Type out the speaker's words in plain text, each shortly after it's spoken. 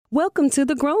Welcome to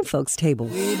the Grown Folks Table.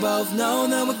 We both know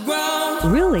that we're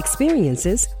grown. Real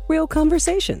experiences, real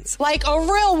conversations. Like a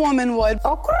real woman would.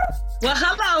 Well,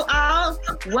 hello, all.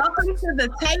 Welcome to the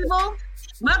table.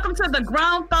 Welcome to the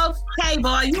Grown Folks Table.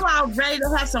 Are you all ready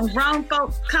to have some grown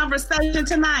folks conversation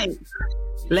tonight?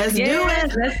 Let's do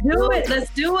it. Let's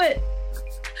do it.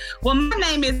 Well, my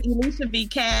name is Elisha V.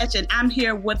 Cash, and I'm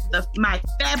here with my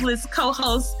fabulous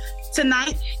co-host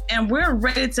tonight, and we're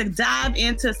ready to dive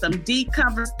into some deep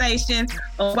conversation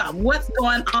about what's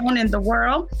going on in the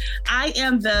world. I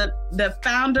am the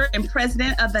founder and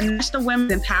president of the National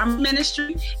Women's Empowerment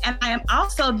Ministry, and I am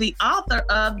also the author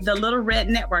of the Little Red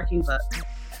Networking book.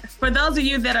 For those of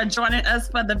you that are joining us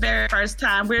for the very first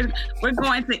time, we're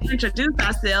going to introduce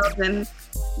ourselves, and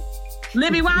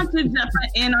Libby, why don't you jump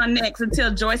in on next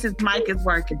until Joyce's mic is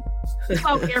working?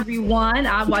 Hello, everyone.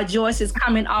 While Joyce is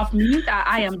coming off mute,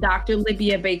 I am Dr.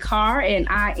 Libya Bakar, and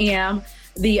I am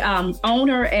the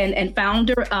owner and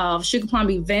founder of Sugar Plum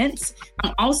Events.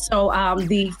 I'm also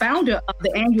the founder of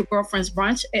the annual Girlfriends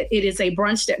Brunch. It is a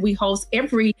brunch that we host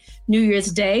every New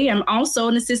Year's Day. I'm also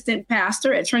an assistant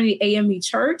pastor at Trinity AME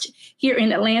Church here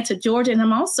in Atlanta, Georgia, and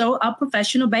I'm also a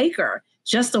professional baker,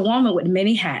 just a woman with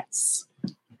many hats.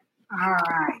 All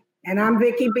right. And I'm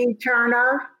Vicki B.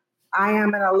 Turner. I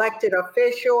am an elected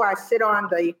official. I sit on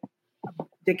the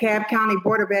DeKalb County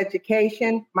Board of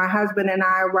Education. My husband and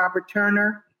I, Robert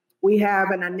Turner, we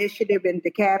have an initiative in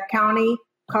DeKalb County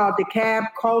called DeKalb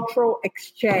Cultural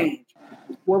Exchange,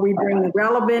 where we bring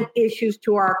relevant issues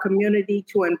to our community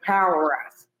to empower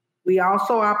us. We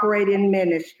also operate in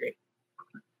ministry.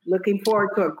 Looking forward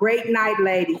to a great night,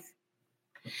 ladies.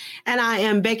 And I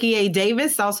am Becky A.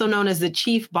 Davis, also known as the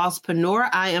Chief Bosspreneur.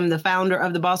 I am the founder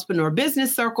of the Bosspreneur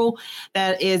Business Circle.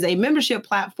 That is a membership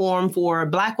platform for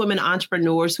Black women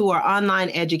entrepreneurs who are online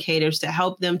educators to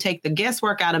help them take the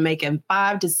guesswork out of making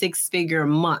 5 to 6 figure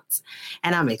months.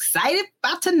 And I'm excited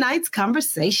about tonight's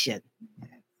conversation.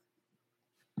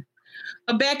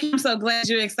 Well, Becky, I'm so glad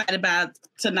you're excited about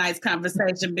tonight's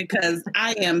conversation because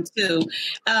I am too.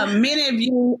 Many of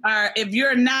you are, if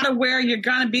you're not aware, you're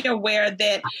going to be aware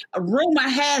that a rumor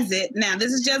has it. Now,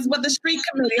 this is just what the street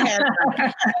committee has.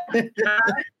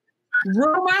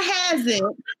 Rumor has it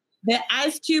that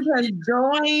Ice Cube has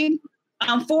joined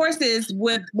forces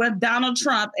with Donald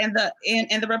Trump and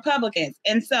the Republicans.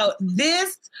 And so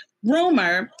this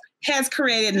rumor has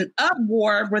created an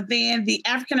uproar within the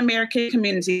African-American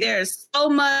community. There's so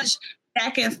much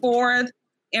back and forth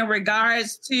in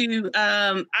regards to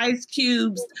Ice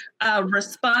Cube's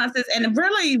responses and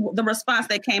really the response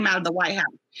that came out of the White House.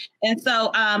 And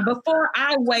so before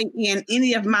I weigh in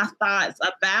any of my thoughts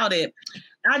about it,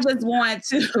 I just want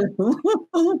to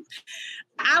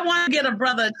give a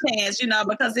brother a chance,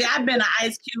 because I've been an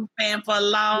Ice Cube fan for a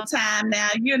long time now.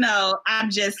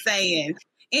 I'm just saying.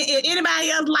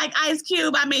 Anybody else like Ice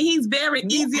Cube? I mean, he's very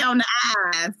easy on the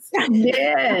eyes.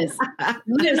 Yes.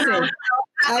 Listen,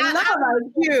 I love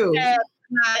Ice Cube.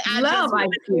 I love Ice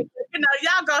Cube.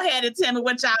 Y'all go ahead and tell me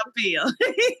what y'all feel.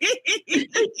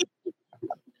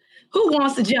 Who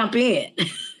wants to jump in?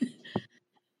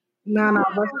 No.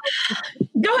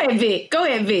 Go ahead,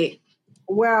 Vic.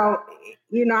 Well,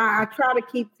 I try to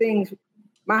keep things.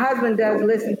 My husband does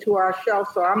listen to our show,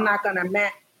 so I'm not going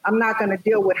to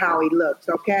deal with how he looks,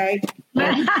 okay?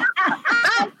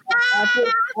 I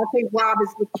think Rob is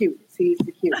the cutest. He's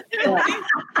the cutest.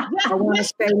 I want to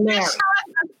stay married.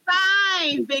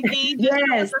 Fine, Vicki.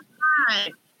 Yes.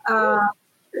 I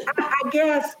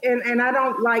guess, and I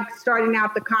don't like starting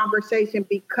out the conversation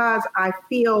because I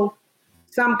feel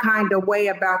some kind of way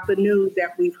about the news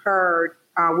that we've heard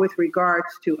with regards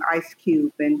to Ice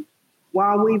Cube. And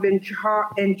while we've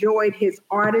enjoyed his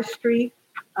artistry,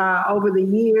 over the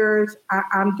years,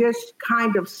 I'm just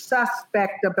kind of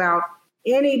suspect about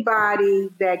anybody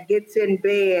that gets in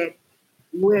bed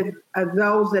with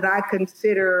those that I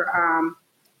consider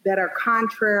that are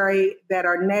contrary, that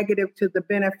are negative to the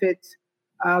benefits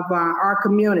of our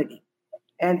community.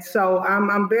 And so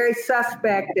I'm very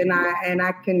suspect, and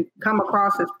I can come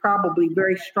across as probably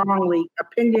very strongly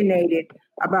opinionated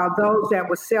about those that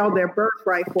would sell their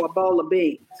birthright for a bowl of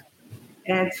beans.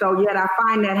 And so yet I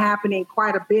find that happening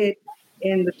quite a bit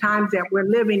in the times that we're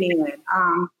living in.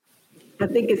 I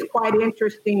think it's quite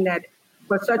interesting that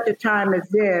for such a time as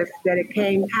this, that it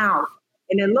came out.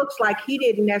 And it looks like he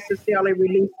didn't necessarily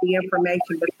release the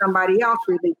information, but somebody else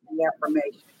released the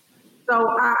information.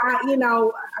 So,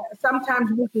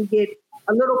 sometimes we can get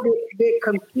a little bit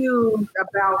confused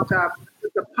about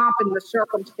the pomp and the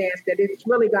circumstance that it's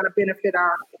really going to benefit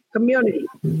our community.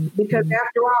 Because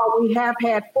after all, we have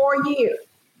had 4 years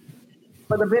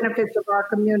for the benefits of our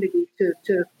community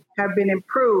to have been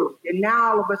improved. And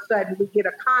now all of a sudden we get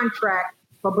a contract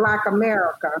for Black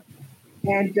America.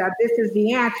 And this is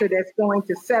the answer that's going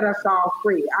to set us all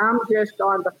free. I'm just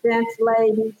on the fence,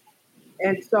 ladies.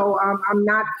 And so I'm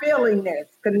not feeling this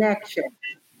connection.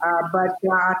 But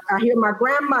I hear my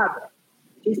grandmother.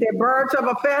 She said, birds of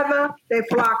a feather, they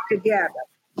flock together.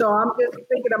 So I'm just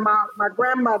thinking about my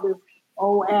grandmother's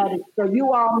old adage. So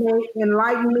you all may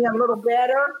enlighten me a little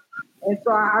better. And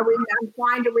so I'm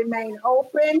trying to remain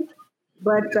open,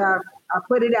 but I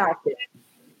put it out there.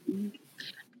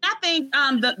 I think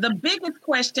the biggest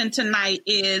question tonight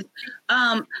is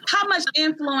how much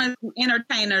influence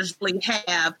entertainers really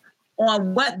have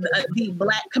on what the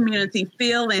Black community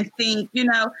feel and think, you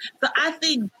know. So I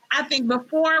think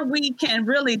before we can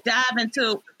really dive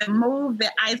into the move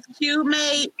that Ice Cube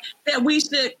made, that we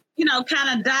should, you know,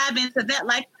 kind of dive into that.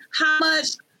 Like, how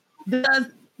much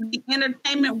does the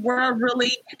entertainment world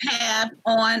really have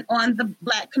on the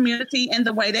Black community and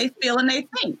the way they feel and they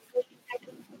think?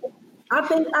 I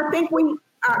think we,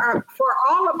 for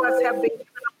all of us, have been given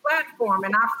a platform,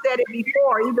 and I've said it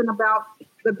before, even about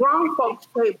the grown folks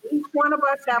table. Each one of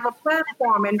us have a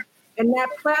platform, and that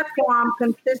platform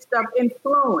consists of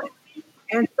influence.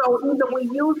 And so either we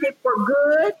use it for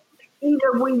good,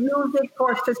 either we use it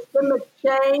for systemic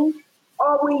change,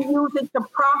 or we use it to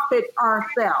profit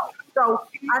ourselves. So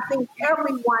I think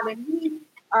everyone, and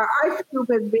Ice Cube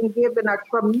has been given a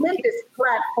tremendous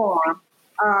platform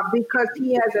because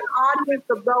he has an audience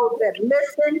of those that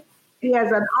listen. He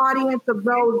has an audience of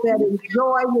those that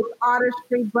enjoy his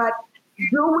artistry. But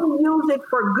do we use it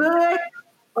for good,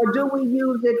 or do we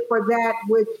use it for that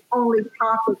which only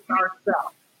profits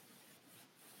ourselves?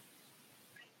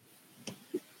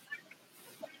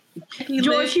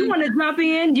 Joyce, you want to jump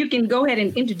in? You can go ahead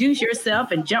and introduce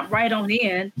yourself and jump right on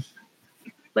in.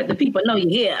 Let the people know you're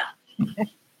here.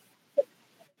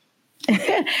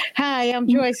 Hi, I'm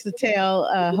Joyce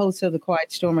Littell, host of The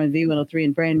Quiet Storm on V103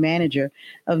 and brand manager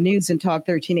of News and Talk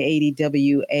 1380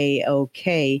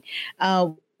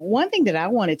 WAOK. One thing that I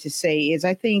wanted to say is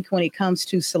I think when it comes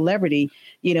to celebrity,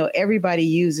 you know, everybody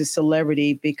uses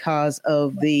celebrity because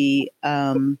of the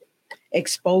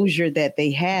exposure that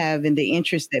they have and the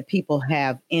interest that people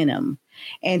have in them.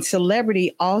 And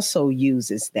celebrity also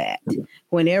uses that.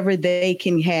 Whenever they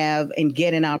can have and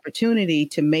get an opportunity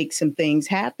to make some things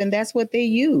happen, that's what they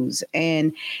use.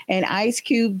 And Ice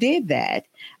Cube did that.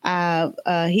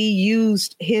 He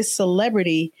used his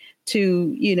celebrity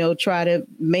to, you know, try to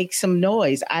make some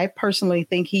noise. I personally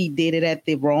think he did it at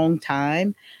the wrong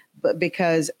time, but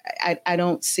because I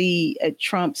don't see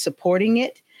Trump supporting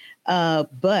it.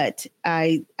 But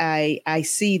I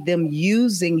see them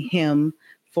using him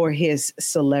for his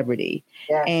celebrity.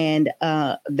 Yeah. And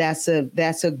that's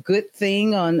a good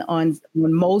thing on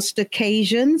most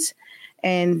occasions.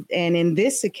 And in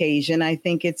this occasion, I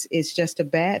think it's just a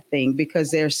bad thing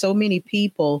because there are so many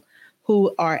people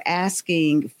who are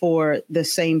asking for the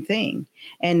same thing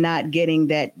and not getting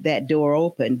that door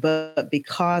open. But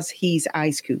because he's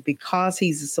Ice Cube, because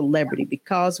he's a celebrity,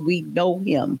 because we know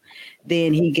him,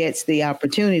 then he gets the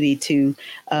opportunity to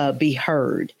be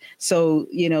heard. So,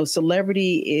 you know,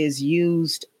 celebrity is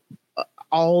used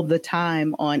all the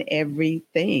time on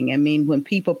everything. I mean, when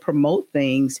people promote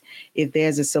things, if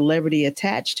there's a celebrity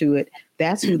attached to it,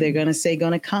 that's who they're going to say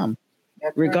going to come.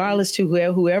 Regardless to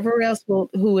whoever else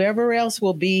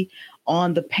will be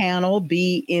on the panel,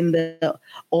 be in the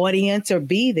audience or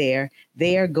be there,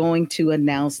 they are going to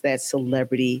announce that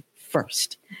celebrity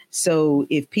first. So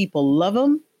if people love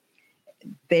them,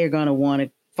 they're going to want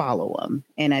to follow them.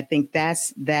 And I think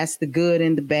that's the good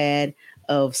and the bad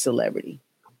of celebrity.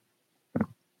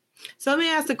 So let me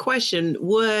ask the question,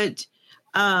 would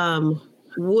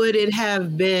it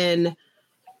have been,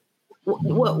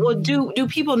 do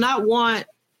people not want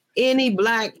any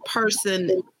Black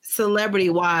person,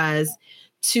 celebrity-wise,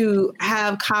 to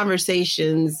have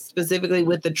conversations specifically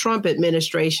with the Trump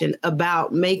administration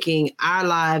about making our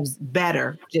lives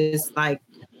better? Just like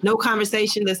no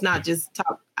conversation. That's not just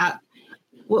talk.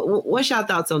 What's your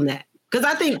thoughts on that? Because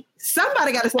I think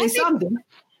somebody got to say something,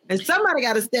 and somebody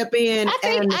got to step in.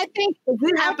 I think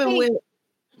it happened with.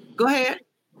 Go ahead.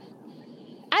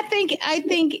 I think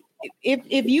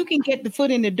if you can get the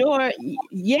foot in the door,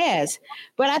 yes.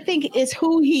 But I think it's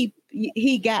who he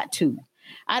got to.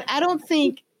 I don't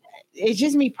think, it's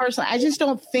just me personally, I just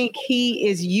don't think he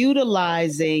is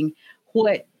utilizing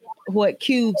what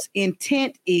Cube's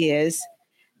intent is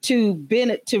to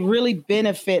really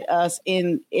benefit us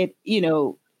in it, you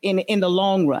know, in the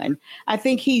long run. I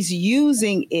think he's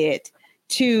using it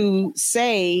to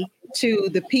say to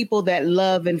the people that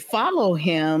love and follow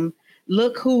him,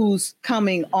 look who's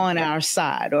coming on our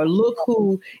side, or look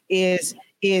who is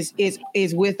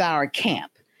with our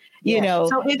camp. You know,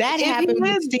 so that happened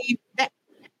with Steve.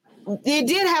 It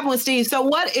did happen with Steve. So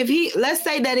what if let's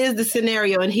say that is the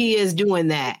scenario and he is doing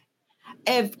that.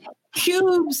 If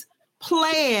Cube's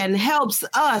plan helps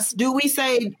us, do we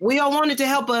say we don't want it to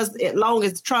help us as long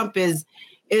as Trump is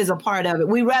a part of it?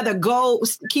 We rather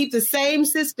keep the same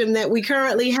system that we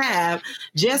currently have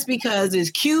just because it's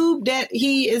Cube that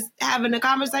he is having a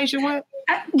conversation with?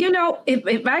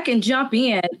 If I can jump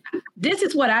in, this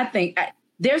is what I think.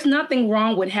 There's nothing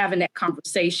wrong with having that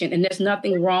conversation, and there's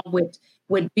nothing wrong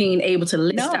with being able to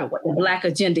list out what the Black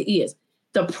agenda is.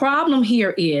 The problem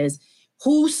here is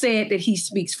who said that he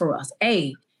speaks for us?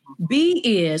 A. B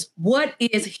is, what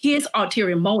is his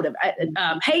ulterior motive?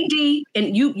 Hey, D,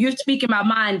 and you're speaking my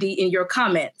mind, D, in your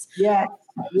comments. Yeah.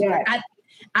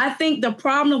 I think the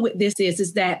problem with this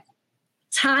is that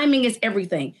timing is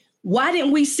everything. Why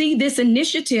didn't we see this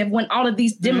initiative when all of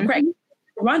these Democrats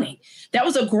were running? That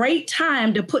was a great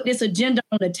time to put this agenda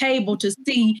on the table to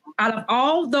see, out of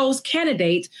all those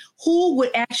candidates, who would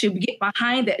actually get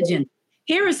behind that agenda.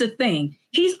 Here is the thing.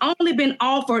 He's only been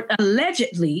offered,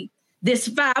 allegedly, this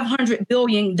 $500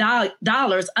 billion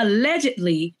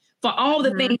allegedly for all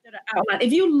the things that are outlined.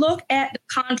 If you look at the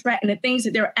contract and the things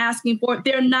that they're asking for,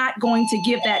 they're not going to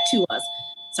give that to us.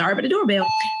 Sorry about the doorbell.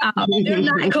 They're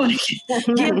not going to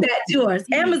give that to us.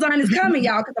 Amazon is coming,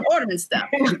 y'all, because I'm ordering stuff.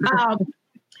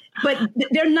 But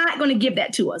they're not going to give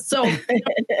that to us. So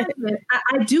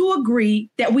I do agree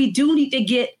that we do need to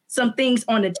get some things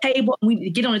on the table. We need to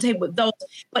get on the table with those.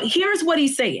 But here's what he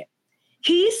said.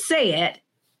 He said,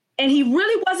 and he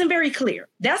really wasn't very clear.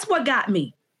 That's what got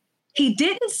me. He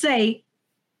didn't say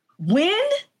when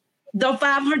the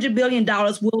 $500 billion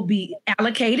will be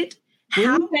allocated.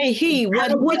 When you say he,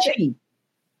 which he?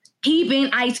 He being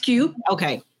Ice Cube.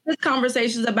 Okay. His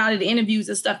conversations about it, the interviews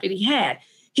and stuff that he had.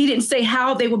 He didn't say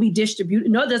how they will be distributed.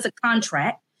 No, there's a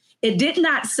contract. It did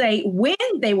not say when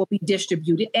they will be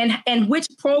distributed and which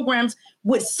programs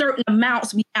would certain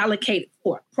amounts be allocated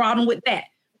for. Problem with that.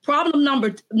 Problem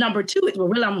number two is, well,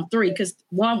 really number three, because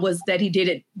one was that he did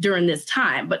it during this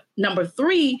time. But number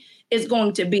three is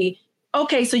going to be,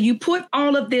 okay, so you put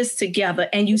all of this together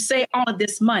and you say all of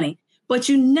this money, but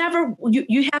you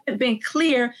haven't been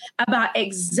clear about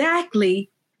exactly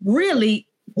really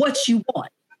what you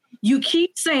want. You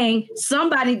keep saying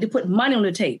somebody to put money on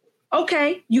the table.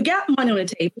 Okay, you got money on the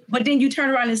table, but then you turn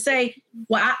around and say,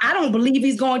 well, I don't believe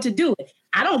he's going to do it.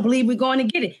 I don't believe we're going to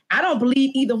get it. I don't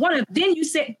believe either one of them. Then you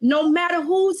said, no matter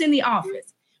who's in the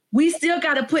office, we still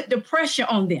got to put the pressure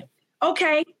on them.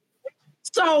 Okay,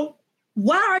 so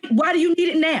why do you need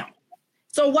it now?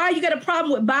 So why you got a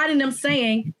problem with Biden them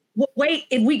saying, well, wait,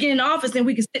 if we get in office, then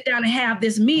we can sit down and have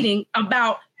this meeting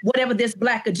about whatever this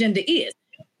Black agenda is.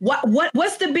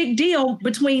 What's the big deal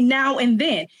between now and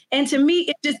then? And to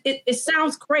me, it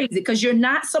sounds crazy because you're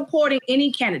not supporting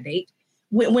any candidate.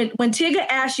 When Tigger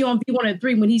asked you on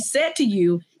V103, when he said to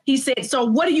you, he said, so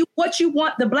what you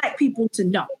want the Black people to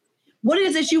know? What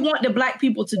is it you want the Black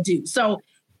people to do? So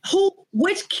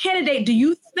which candidate do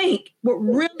you think would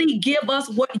really give us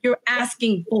what you're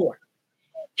asking for?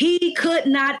 He could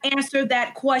not answer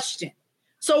that question.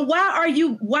 So why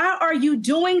are you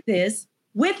doing this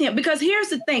with him? Because here's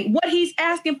the thing, what he's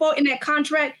asking for in that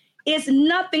contract is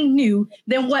nothing new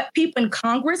than what people in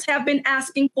Congress have been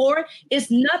asking for. It's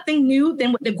nothing new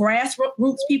than what the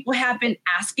grassroots people have been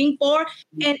asking for.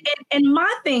 And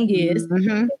my thing is,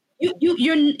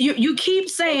 you keep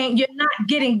saying you're not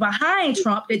getting behind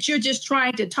Trump, that you're just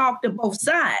trying to talk to both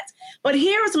sides. But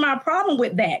here's my problem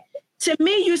with that. To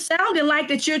me, you sounded like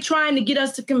that you're trying to get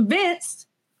us to convince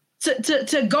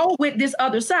to go with this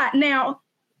other side. Now,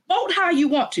 vote how you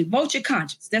want to, vote your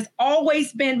conscience. That's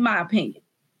always been my opinion.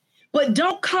 But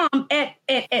don't come at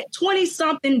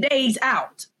 20-something days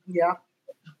out. Yeah.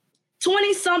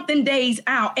 20-something days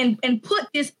out and put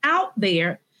this out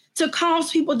there to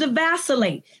cause people to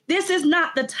vacillate. This is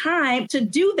not the time to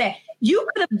do that. You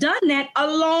could have done that a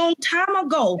long time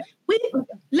ago.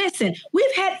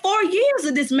 We've had 4 years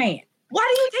of this man.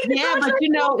 Why do you think? Yeah, but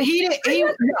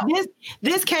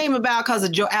this came about because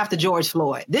of after George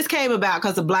Floyd. This came about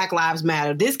because of Black Lives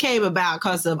Matter. This came about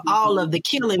because of all of the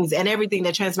killings and everything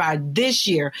that transpired this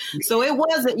year. So it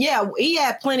wasn't. Yeah, he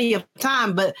had plenty of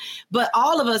time, but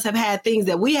all of us have had things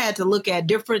that we had to look at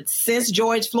different since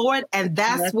George Floyd, and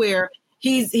that's where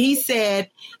he said,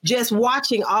 just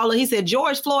watching he said,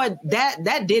 George Floyd,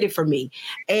 that did it for me.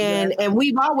 And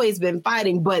we've always been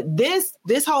fighting. But this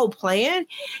whole plan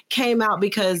came out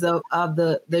because of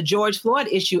the George Floyd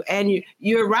issue. And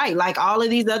you're right. Like all of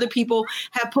these other people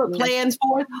have put plans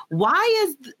forth. Why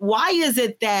is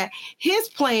it that his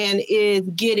plan is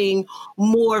getting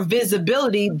more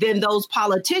visibility than those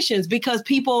politicians? Because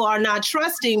people are not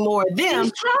trusting more of them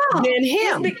than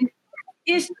him.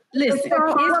 It's because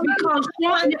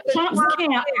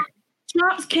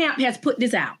Trump's camp has put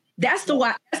this out. That's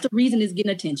the reason it's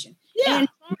getting attention. Yeah. And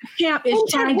Trump's camp is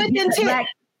trying to get the black.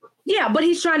 Yeah, but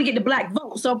he's trying to get the black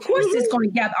vote. So of course it's going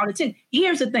to gather all the attention.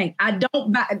 Here's the thing: I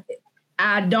don't buy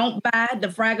the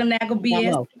fraggle-naggle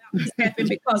BS happened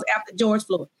because after George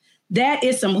Floyd, that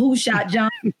is some who shot John.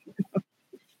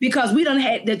 Because we done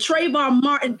had the Trayvon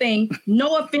Martin thing.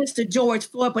 No offense to George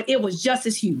Floyd, but it was just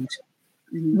as huge.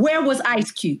 Where was Ice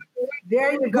Cube?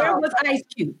 There you go. Where was Ice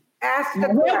Cube?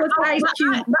 Where was Ice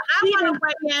Cube?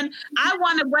 I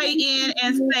want to weigh in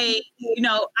and say,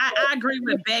 I agree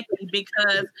with Becky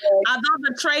because although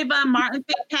the Trayvon Martin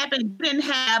thing happened, didn't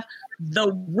have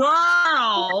the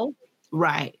world,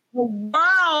 right? The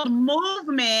world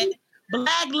movement.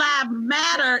 Black Lives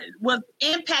Matter was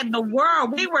impacting the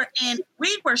world. We were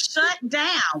shut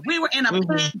down. We were in a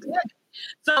pandemic.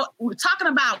 So we're talking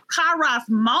about Kairos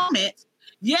moments.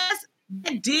 Yes,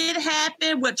 it did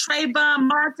happen with Trayvon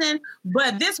Martin,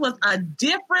 but this was a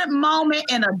different moment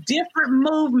and a different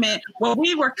movement where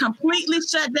we were completely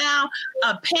shut down,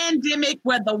 a pandemic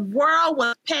where the world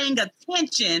was paying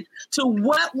attention to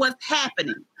what was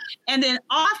happening. And then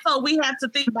also we have to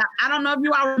think about, I don't know if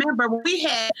you all remember, we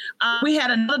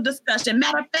had another discussion.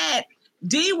 Matter of fact,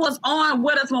 Dee was on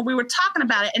with us when we were talking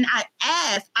about it. And I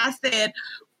said,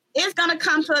 it's going to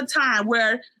come to a time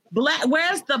where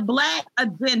where's the black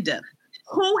agenda?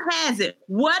 Who has it?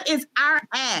 What is our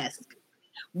ask?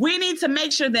 We need to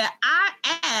make sure that our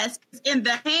ask is in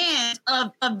the hands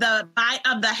of the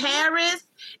Harris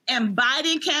and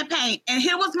Biden campaign. And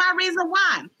here was my reason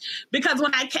why. Because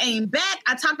when I came back,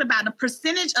 I talked about the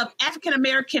percentage of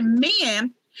African-American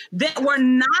men that were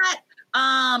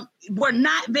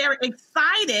not very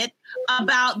excited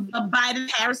about the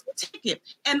Biden-Harris ticket.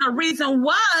 And the reason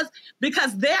was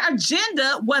because their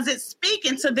agenda wasn't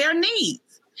speaking to their needs.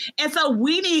 And so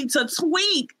we need to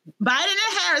tweak Biden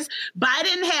and Harris.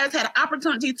 Biden and Harris had an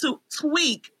opportunity to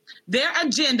tweak their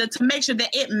agenda to make sure that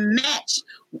it matched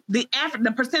the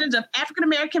percentage of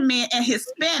African-American men and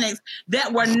Hispanics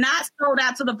that were not sold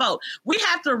out to the vote. We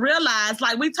have to realize,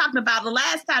 like we talked about the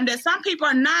last time, that some people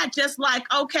are not just like,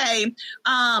 okay,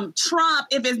 Trump,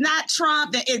 if it's not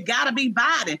Trump, then it got to be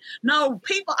Biden. No,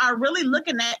 people are really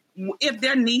looking at if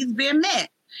their needs being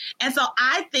met. And so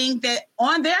I think that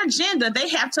on their agenda, they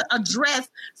have to address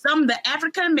some of the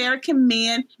African-American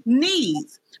men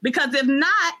needs, because if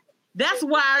not, that's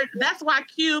why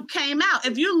Cube came out.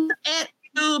 If you look at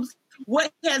Cube's,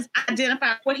 what he has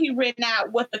identified, what he written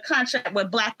out with the contract with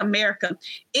Black America,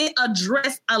 it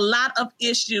addressed a lot of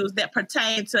issues that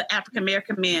pertain to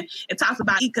African-American men. It talks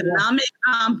about economic,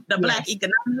 the Black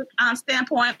economic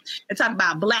standpoint. It talks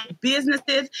about Black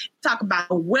businesses. It talks about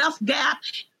the wealth gap.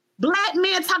 Black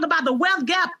men talk about the wealth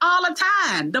gap all the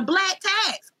time, the Black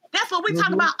tax. That's what we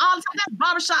talk about all the time. That's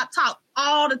barbershop talk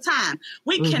all the time.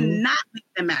 We cannot leave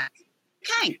them out.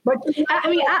 Okay. But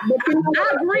I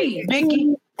agree,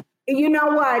 Vicky. You know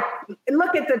what?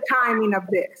 Look at the timing of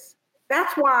this.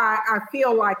 That's why I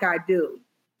feel like I do.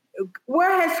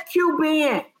 Where has Q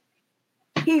been?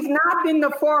 He's not been the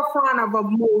forefront of a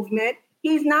movement.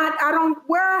 He's not,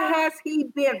 where has he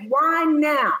been? Why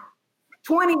now?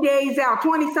 20 days out,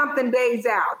 20-something days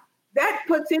out. That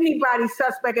puts anybody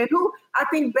suspect. And I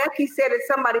think Becky said it,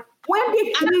 somebody, when did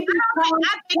he become?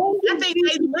 I think they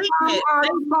linked it. They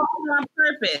on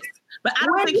purpose. But I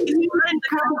don't think he's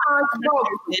our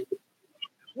spokesman.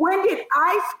 When did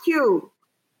Ice Cube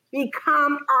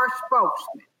become our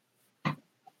spokesman?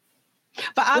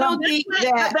 But I don't think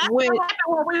that's what happens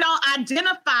when we don't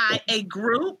identify a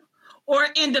group or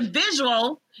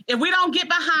individual. If we don't get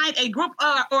behind a group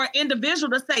or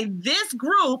individual to say this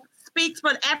group speaks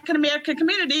for the African-American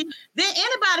community, then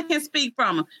anybody can speak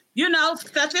from them,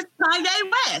 such as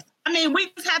Kanye West. I mean,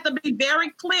 we just have to be very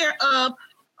clear of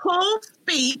who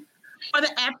speaks for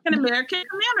the African-American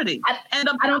community.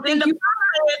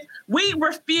 We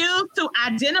refuse to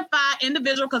identify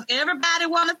individuals because everybody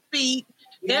want to speak.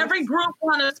 Yes. Every group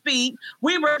want to speak.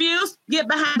 We refuse to get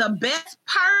behind the best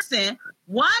person,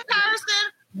 one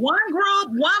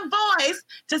group, one voice,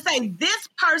 to say this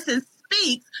person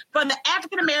speaks for the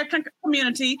African-American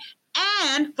community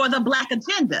and for the Black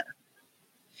agenda.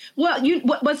 Well,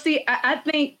 but see, I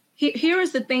think here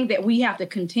is the thing that we have to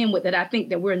contend with that I think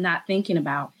that we're not thinking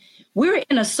about. We're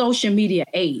in a social media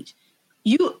age.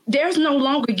 There's no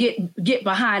longer get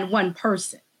behind one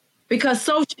person, because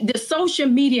the social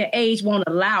media age won't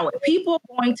allow it. People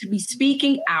are going to be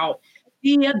speaking out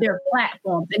via their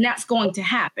platforms, and that's going to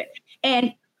happen.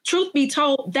 And truth be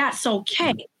told, that's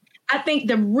okay. I think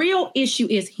the real issue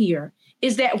is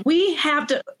that we have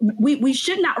to, we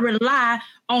should not rely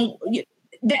on,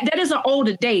 that is an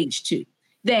older age too,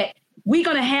 that we're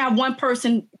going to have one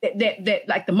person that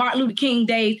like the Martin Luther King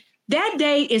days, that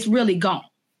day is really gone.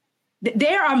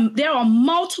 There are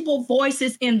multiple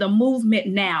voices in the movement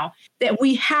now that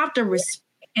we have to respect.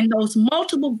 And those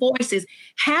multiple voices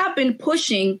have been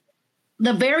pushing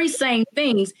the very same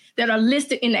things that are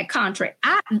listed in that contract.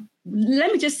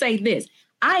 Let me just say this.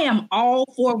 I am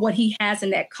all for what he has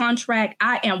in that contract.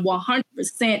 I am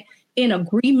 100% in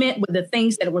agreement with the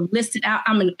things that were listed out.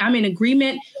 I'm in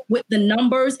agreement with the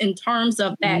numbers in terms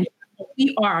of that.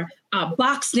 We are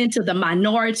boxed into the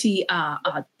minority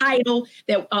title,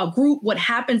 that group. What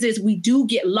happens is we do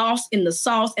get lost in the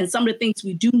sauce and some of the things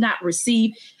we do not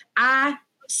receive. I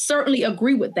certainly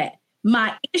agree with that.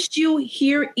 My issue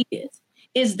here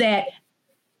is that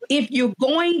if you're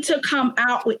going to come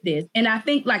out with this, and I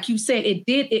think, like you said,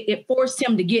 it forced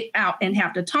him to get out and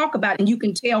have to talk about it. And you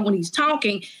can tell when he's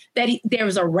talking that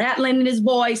there's a rattling in his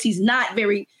voice. He's not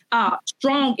very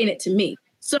strong in it to me.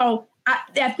 So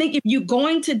I think if you're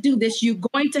going to do this, you're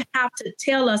going to have to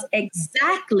tell us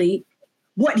exactly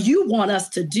what you want us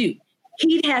to do.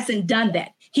 He hasn't done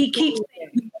that. He keeps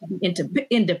saying we need to be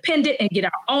independent and get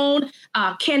our own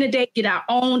candidate, get our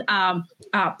own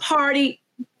party.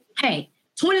 Hey,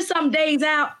 20-some days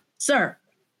out, sir.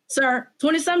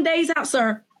 20-some days out,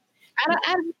 sir.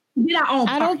 Get our own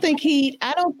party.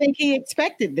 I don't think he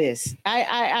expected this.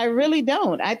 I really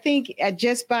don't. I think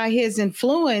just by his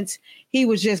influence, he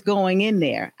was just going in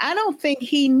there. I don't think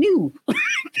he knew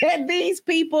that these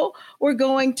people were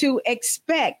going to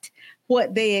expect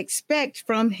what they expect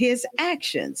from his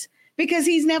actions, because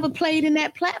he's never played in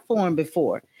that platform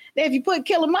before. If you put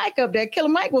Killer Mike up there, Killer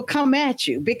Mike will come at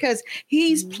you because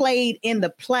he's played in the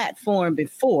platform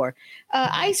before.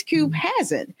 Ice Cube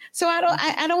hasn't. So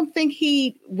I don't think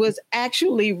he was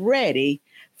actually ready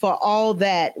for all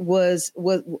that was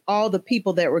all the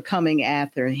people that were coming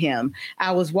after him.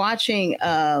 I was watching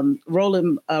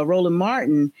Roland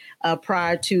Martin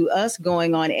prior to us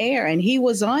going on air, and he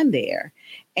was on there.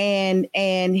 And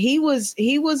he was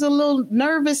a little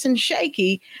nervous and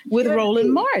shaky with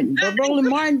Roland Martin. But Roland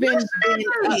Martin been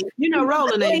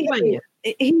Roland ain't playing. I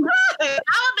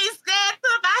would be scared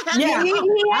too. Yeah, he ain't.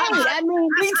 I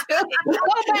mean, go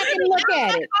back and look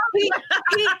at it.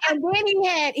 And then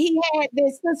he had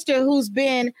this sister who's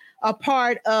been a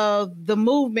part of the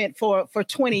movement for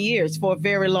 20 years, for a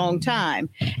very long time.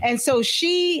 And so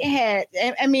she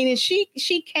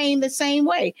came the same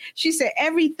way. She said,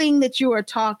 everything that you are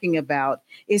talking about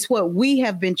is what we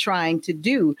have been trying to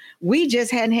do. We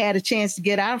just hadn't had a chance to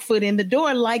get our foot in the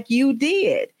door like you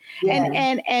did.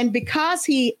 Yeah. And because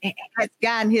he has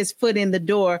gotten his foot in the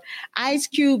door, Ice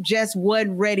Cube just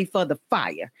wasn't ready for the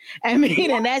fire. I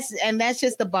mean, and that's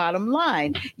just the bottom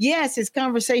line. Yes, it's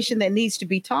conversation that needs to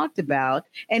be talked about,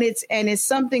 and it's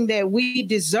something that we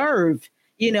deserve,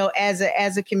 as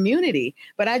a community.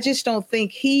 But I just don't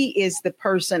think he is the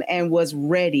person and was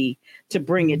ready to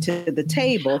bring it to the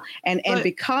table. And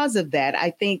because of that,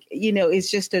 I think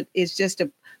it's just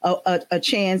a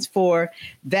chance for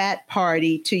that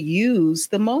party to use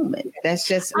the moment. That's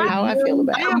just how I feel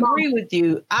about it. I agree with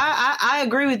you. I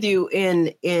agree with you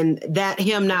in that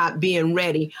him not being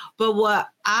ready. But what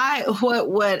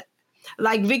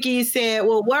like Vicky said,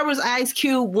 well, where was Ice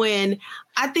Cube when?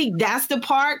 I think that's the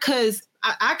part, because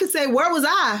I could say, where was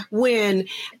I when?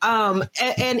 And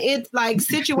it's like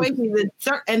situations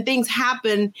and things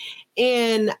happen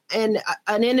in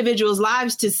an individual's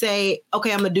lives to say,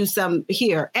 okay, I'm gonna do something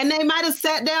here. And they might have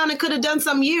sat down and could have done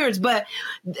some years, but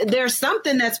there's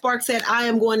something that Spark said, I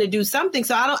am going to do something.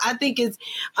 So I think it's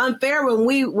unfair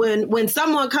when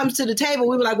someone comes to the table,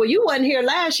 we were like, well, you wasn't here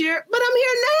last year, but I'm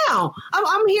here now.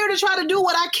 I'm here to try to do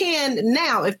what I can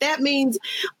now. If that means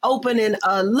opening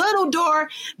a little door,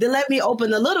 then let me open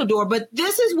the little door. But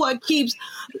this is what keeps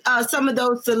some of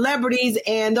those celebrities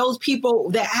and those people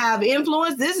that have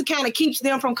influence. This is kind of keeps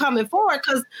them from coming forward,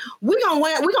 because we're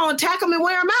gonna attack them and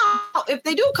wear them out. If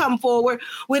they do come forward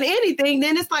with anything,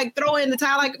 then it's like throw in the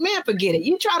towel. Like, man, forget it.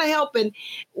 You try to help, and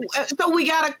so we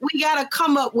gotta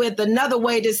come up with another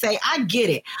way to say, I get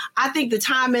it. I think the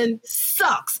timing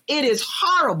sucks. It is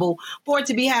horrible for it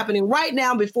to be happening right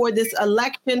now before this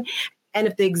election. And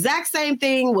if the exact same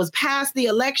thing was past the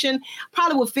election,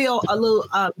 probably would feel a little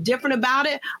different about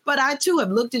it. But I too have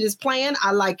looked at his plan.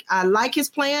 I like his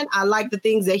plan. I like the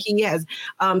things that he has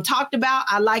talked about.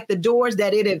 I like the doors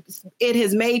that it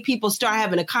has made people start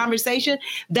having a conversation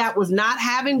that was not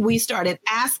having. We started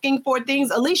asking for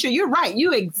things. Alicia, you're right.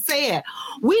 You said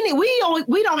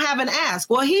we don't have an ask.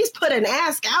 Well, he's put an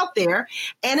ask out there,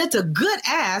 and it's a good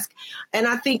ask. And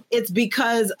I think it's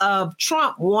because of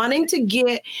Trump wanting to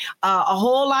get a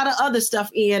whole lot of other stuff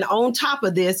in on top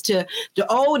of this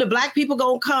the black people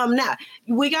gonna come now.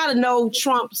 We got to know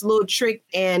Trump's little trick,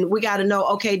 and we got to know,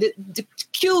 okay, the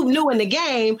Cube new in the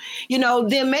game,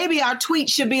 then maybe our tweet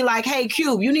should be like, hey,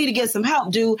 Cube, you need to get some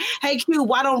help, dude. Hey, Cube,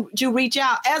 why don't you reach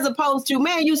out? As opposed to,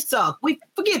 man, you suck. We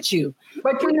forget you.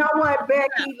 But you know what, Becky,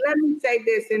 let me say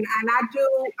this, and I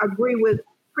do agree with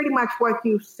pretty much what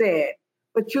you said,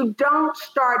 but you don't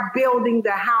start building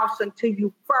the house until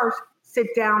you first sit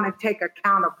down and take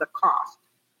account of the cost.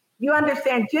 You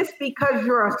understand, just because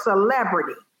you're a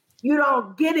celebrity, you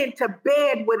don't get into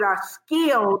bed with a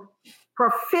skilled,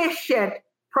 proficient,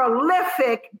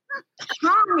 prolific,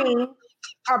 cunning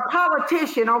a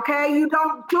politician, okay? You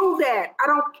don't do that. I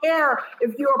don't care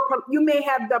if you may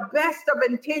have the best of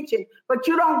intention, but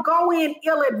you don't go in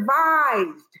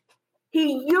ill-advised.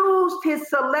 He used his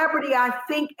celebrity, I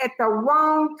think, at the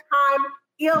wrong time,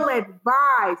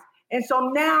 ill-advised. And so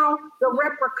now the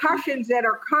repercussions that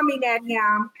are coming at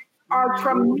him are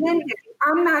tremendous.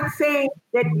 I'm not saying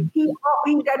that he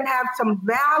doesn't have some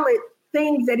valid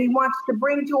things that he wants to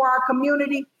bring to our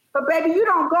community, but baby, you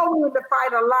don't go in to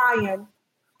fight a lion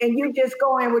and you just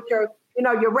go in with your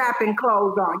wrapping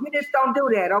clothes on. You just don't do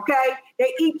that, okay?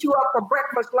 They eat you up for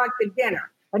breakfast, lunch, and dinner.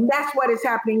 And that's what is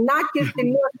happening, not just in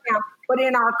your camp, but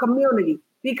in our community,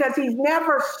 because he's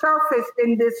never surfaced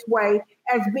in this way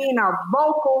as being a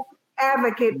vocal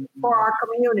advocate for our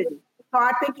community. So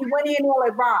I think he went in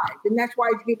ill-advised, and that's why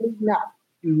he's getting eaten up.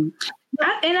 Mm-hmm.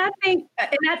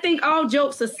 I think all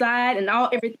jokes aside and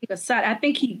everything aside, I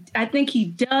think he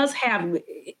does have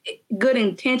good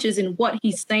intentions in what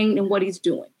he's saying and what he's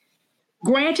doing.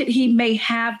 Granted, he may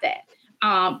have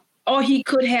that, or he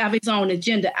could have his own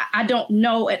agenda. I don't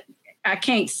know. I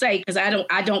can't say because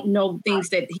I don't know things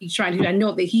that he's trying to do. I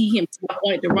know that he himself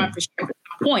wanted to run for some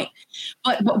point,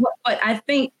 but I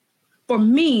think for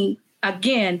me,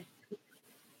 again,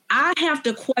 I have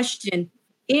to question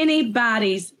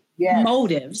anybody's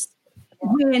motives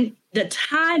when the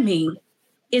timing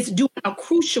is doing a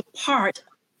crucial part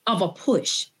of a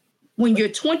push. When you're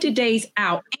 20 days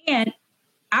out, and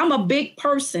I'm a big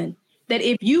person that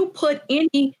if you put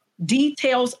any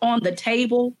details on the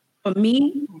table for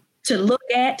me to look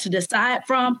at, to decide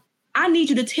from, I need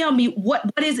you to tell me what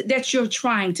is it that you're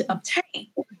trying to obtain.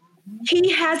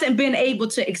 He hasn't been able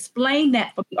to explain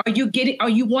that for me. Are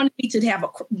you wanting me to have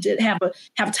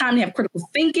time to have critical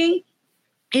thinking?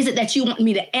 Is it that you want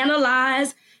me to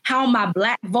analyze how my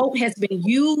Black vote has been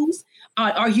used?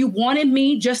 Are you wanting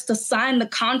me just to sign the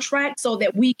contract so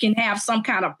that we can have some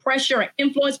kind of pressure and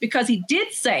influence? Because he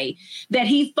did say that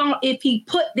he thought if he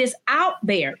put this out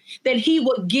there, that he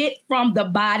would get from the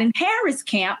Biden-Harris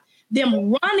camp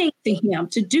them running to him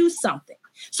to do something.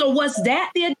 So was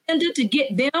that the agenda, to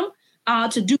get them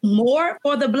to do more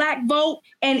for the Black vote?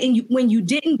 And when you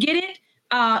didn't get it,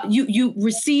 you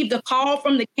received a call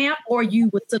from the camp, or you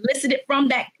were solicited from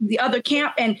the other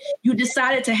camp, and you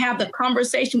decided to have the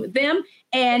conversation with them.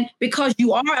 And because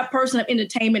you are a person of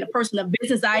entertainment, a person of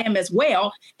business, I am as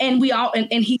well. And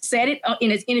and he said it in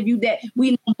his interview that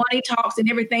we know money talks and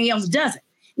everything else doesn't.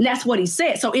 And that's what he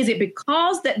said. So is it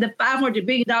because that the $500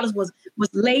 billion was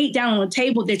laid down on the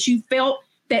table that you felt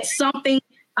that something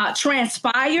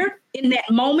transpired in that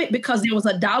moment because there was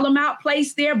a dollar amount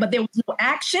placed there, but there was no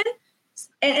action?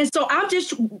 And so I'm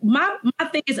just, my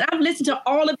thing is, I've listened to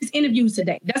all of his interviews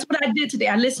today. That's what I did today.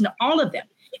 I listened to all of them.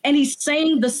 And he's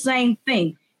saying the same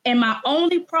thing. And my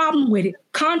only problem with it,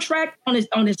 contract on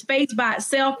his face by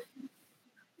itself,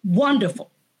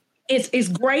 wonderful. It's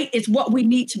great. It's what we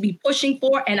need to be pushing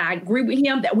for. And I agree with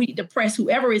him that we need to press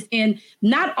whoever is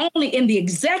not only in the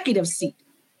executive seat,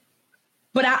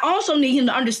 but I also need him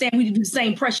to understand we need to do the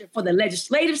same pressure for the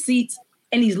legislative seats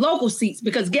and these local seats,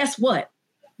 because guess what?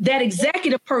 That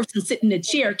executive person sitting in the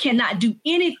chair cannot do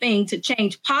anything to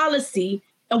change policy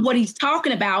of what he's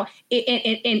talking about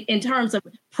in terms of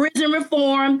prison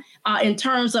reform, in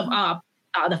terms of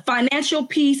the financial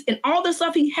piece and all the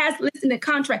stuff he has listed in the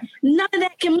contract. None of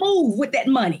that can move with that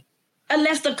money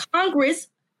unless the Congress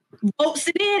votes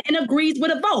it in and agrees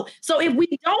with a vote. So if we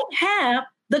don't have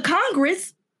the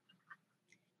Congress,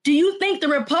 do you think the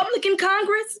Republican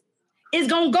Congress is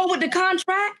going to go with the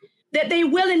contract? that they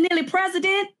willy-nilly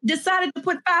president decided to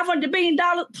put $500 billion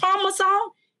promise on?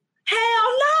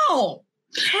 Hell no.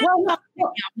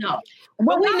 No.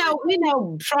 Well, we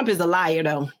know Trump is a liar,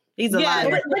 though. He's a liar.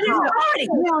 But it's a party.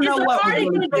 We don't know what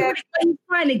he's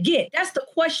trying to get. That's the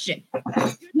question.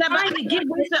 Trying to get,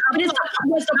 but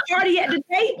it's a party at the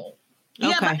table.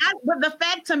 Yeah, okay. But the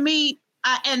fact to me,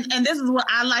 and this is what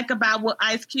I like about what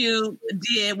Ice Cube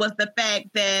did, was the fact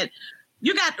that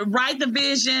you got to write the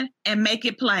vision and make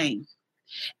it plain.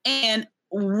 And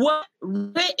what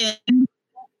written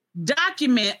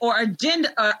document or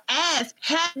agenda or ask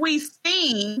have we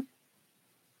seen,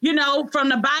 from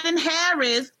the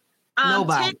Biden-Harris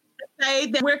nobody to say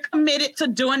that we're committed to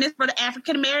doing this for the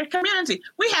African-American community.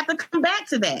 We have to come back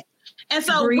to that. And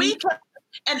so we can,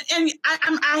 and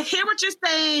I hear what you're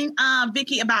saying,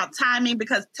 Vicky, about timing,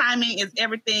 because timing is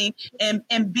everything, and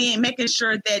making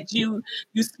sure that you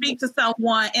speak to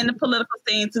someone in the political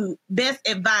scene to best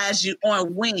advise you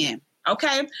on when.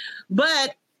 Okay.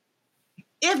 But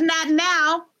if not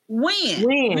now,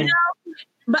 when?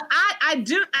 But I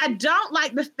don't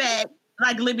like the fact,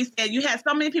 like Libby said, you have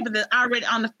so many people that are already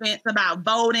on the fence about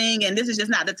voting, and this is just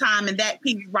not the time, and that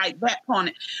piece right back on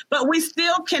it. But we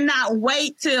still cannot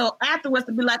wait till afterwards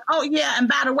to be like, oh yeah, and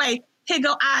by the way, here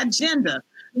go our agenda.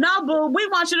 No, boo, we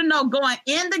want you to know going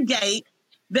in the gate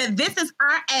that this is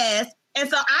our ask. And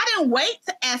so I didn't wait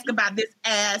to ask about this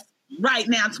ask right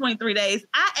now, 23 days.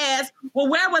 I asked, well,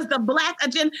 where was the Black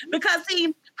agenda? Because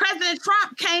see, President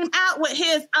Trump came out with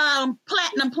his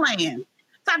platinum plan,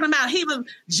 talking about he was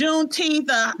Juneteenth,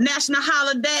 a national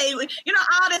holiday,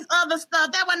 all this other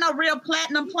stuff. That wasn't no real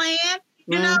platinum plan.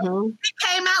 He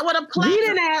came out with a plan.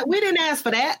 We didn't ask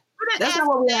for that. That's not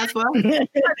what we asked for.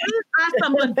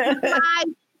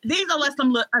 These are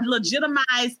some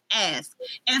legitimized asks.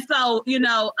 And so,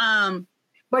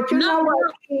 but you know what?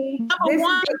 Number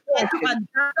one,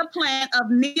 a plan of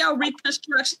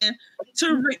neo-reconstruction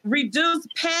to reduce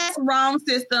past wrong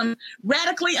systems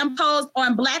radically imposed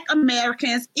on Black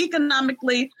Americans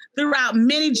economically throughout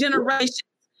many generations.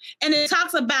 And it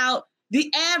talks about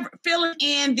filling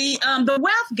in the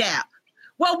wealth gap.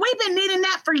 Well, we've been needing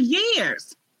that for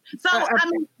years. So,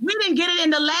 we didn't get it in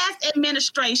the last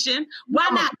administration. Why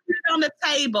not put it on the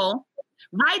table?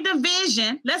 Write the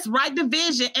vision. Let's write the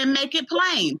vision and make it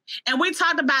plain. And we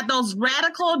talked about those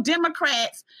radical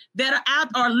Democrats that are out,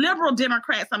 or liberal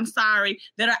Democrats,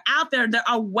 that are out there that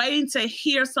are waiting to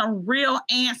hear some real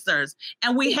answers.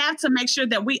 And we have to make sure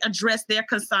that we address their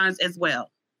concerns as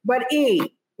well. But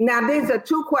now these are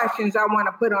two questions I want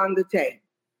to put on the table.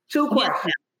 Two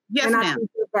questions. Yes, ma'am.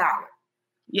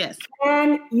 Yes.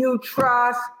 Can you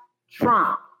trust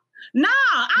Trump? No,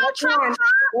 I don't trust Trump.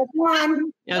 That's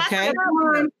one. Okay. That's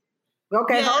one.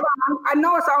 Okay, yeah. Hold on. I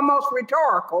know it's almost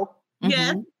rhetorical.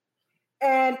 Yeah.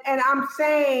 And I'm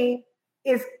saying,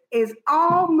 is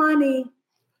all money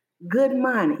good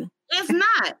money? It's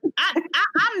not.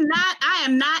 I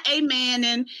am not a man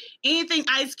in anything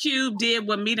Ice Cube did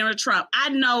with meeting with Trump. I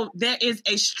know there is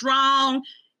a strong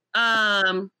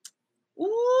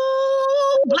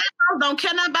Black folks don't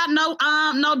care nothing about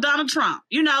no Donald Trump,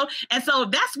 and so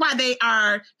that's why they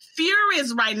are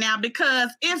furious right now, because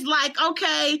it's like,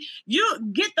 okay,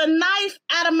 you get the knife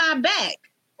out of my back.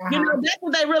 That's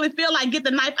what they really feel like, get the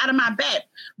knife out of my back.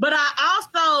 But I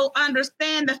also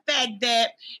understand the fact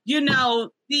that, I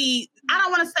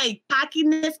don't want to say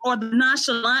cockiness or the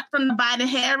nonchalant from the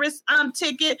Biden-Harris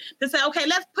ticket to say, okay,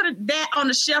 let's put that on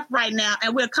the shelf right now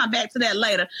and we'll come back to that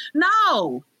later.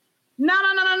 No,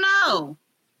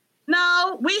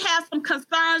 we have some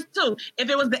concerns too. If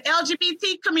it was the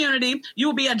LGBT community, you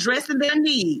would be addressing their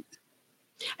needs.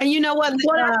 And you know what?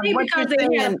 Well, I think because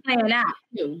they have planned out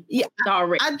too. Yeah,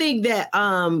 already. I think that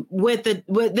with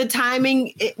the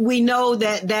timing, we know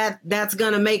that's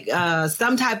going to make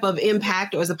some type of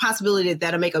impact, or there's a possibility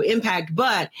that'll make an impact.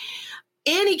 But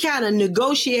any kind of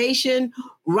negotiation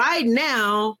right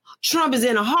now, Trump is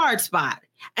in a hard spot.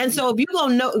 And so if you're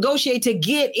going to negotiate to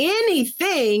get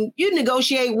anything, you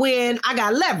negotiate when I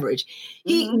got leverage.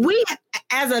 We,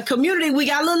 as a community, we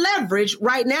got a little leverage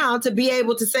right now to be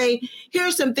able to say,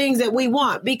 here's some things that we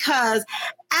want. Because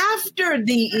after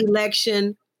the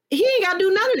election, he ain't got to do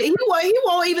none of it. He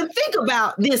won't even think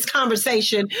about this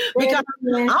conversation, because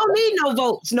I don't need no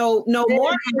votes, no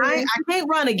more. I can't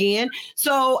run again.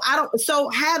 So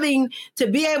having to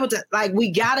be able to,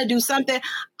 we got to do something.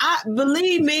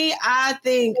 Believe me, I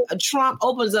think Trump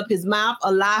opens up his mouth,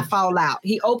 a lie fall out.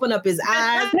 He opened up his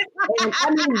eyes And I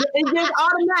mean, it's just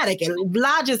automatic, and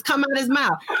blah just come out his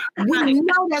mouth. We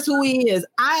know that's who he is.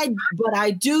 But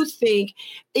I do think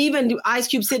even Ice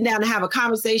Cube sitting down to have a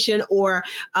conversation or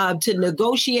to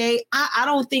negotiate, I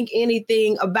don't think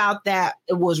anything about that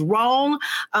was wrong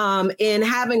in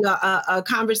having a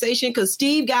conversation, because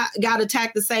Steve got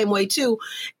attacked the same way too.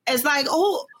 It's like,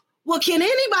 oh, well, can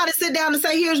anybody sit down and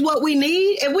say, here's what we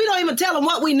need? And we don't even tell them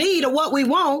what we need or what we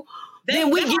want.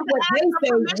 Then we get what they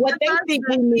say, what they think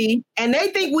we need. And they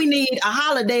think we need a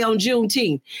holiday on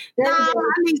Juneteenth. Now, I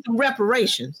need some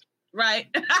reparations. Right.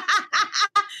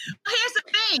 Here's the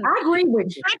thing. I agree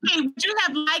with you. Becky, would you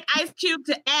have liked Ice Cube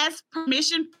to ask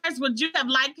permission first? Would you have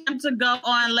liked him to go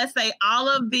on, let's say, all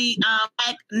of the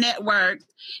black networks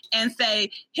and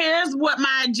say, here's what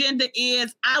my agenda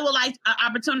is. I would like an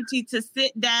opportunity to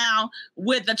sit down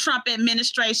with the Trump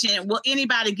administration. Will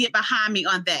anybody get behind me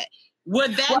on that?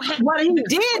 Would that what he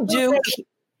did do?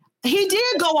 He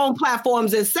did go on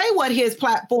platforms and say what his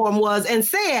platform was and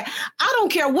said, I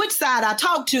don't care which side I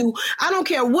talk to. I don't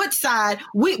care which side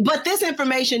but this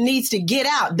information needs to get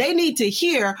out. They need to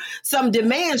hear some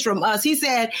demands from us. He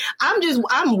said,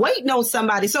 I'm waiting on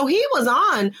somebody. So he was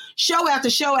on show after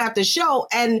show after show.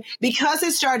 And because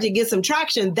it started to get some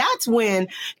traction, that's when,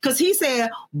 because he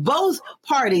said both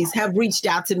parties have reached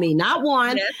out to me, not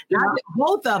one,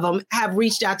 both of them have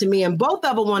reached out to me, and both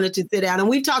of them wanted to sit down. And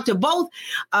we've talked to both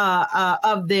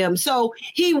of them. So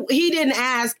he didn't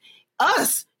ask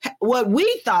us what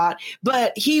we thought,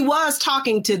 but he was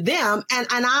talking to them. And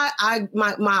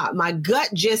my gut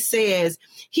just says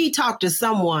he talked to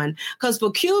someone, because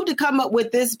for Cube to come up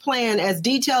with this plan as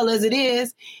detailed as it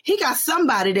is, he got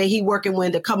somebody that he working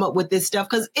with to come up with this stuff,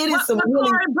 because it is some really.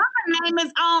 Cory Booker name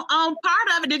is on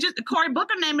part of it. It's just the Cory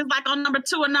Booker name is like on number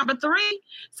 2 or number 3.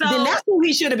 So then that's who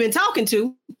he should have been talking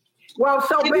to. Well,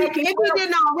 so if he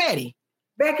didn't already.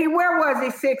 Becky, where was he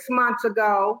 6 months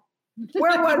ago?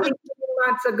 Where was he 6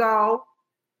 months ago?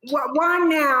 Why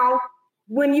now?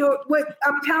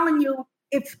 I'm telling you,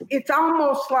 it's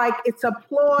almost like it's a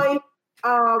ploy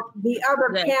of the other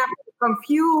camp to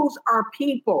confuse our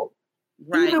people.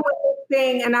 Right. Even with this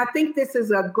thing, and I think this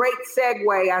is a great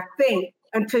segue,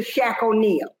 into Shaq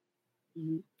O'Neal.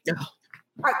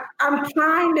 Mm-hmm. I'm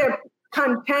trying to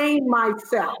contain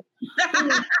myself.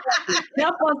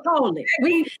 Help us hold it.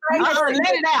 Let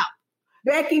it out.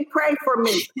 Becky, pray for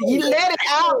me. You let it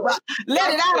out.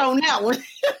 Let it out on that one.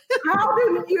 How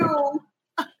do you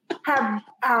have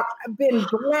been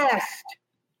blessed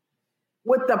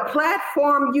with the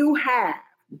platform you have,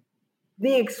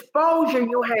 the exposure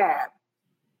you have,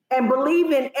 and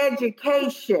believe in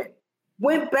education,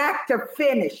 went back to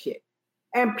finish it,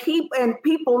 and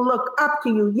people look up to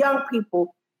you, young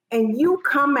people, and you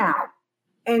come out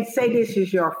and say this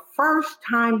is your first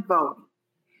time voting?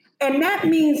 And that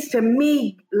means to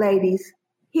me, ladies,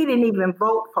 he didn't even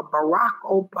vote for Barack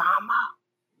Obama.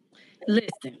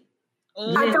 Listen.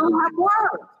 I don't have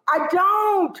words. I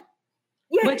don't.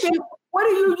 Yes, what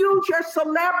do you use your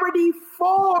celebrity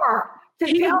for? To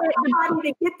tell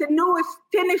somebody to get the newest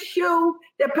tennis shoe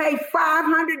to pay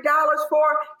 $500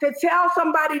 for? To tell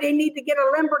somebody they need to get a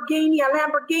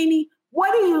Lamborghini?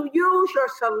 What do you use your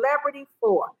celebrity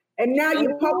for? And now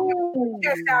you poke your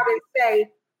chest out and say,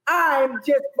 I'm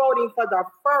just voting for the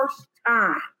first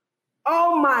time.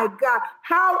 Oh my God,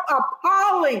 how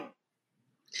appalling.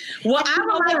 Well,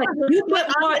 you put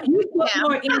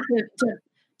more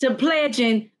into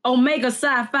pledging Omega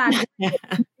Psi Phi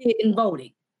in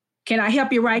voting. Can I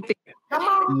help you right there? Come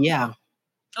on. Yeah.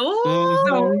 Oh.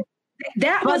 So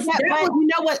that was you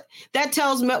know what that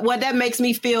tells me, what that makes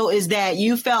me feel is that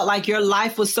you felt like your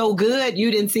life was so good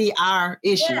you didn't see our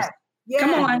issues. Yeah.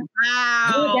 Come on.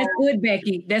 Wow. Good, that's good,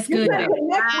 Becky. That's good.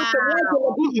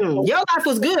 Your life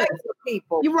was good.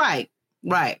 People. You're right.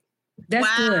 Right. That's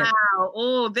good.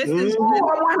 Oh, this is good.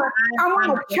 I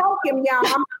want to choke him, y'all.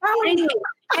 I'm telling you.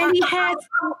 And he has.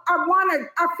 I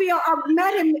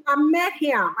met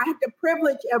him. I had the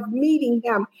privilege of meeting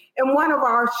him in one of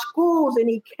our schools, and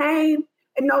he came,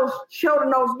 and those children,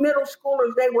 those middle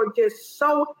schoolers, they were just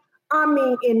so,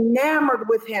 enamored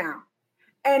with him.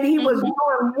 And he was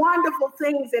doing wonderful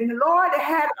things. And Lord,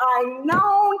 had I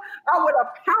known, I would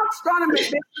have pounced on him.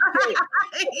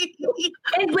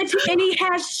 And he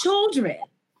has children.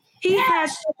 He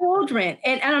has children,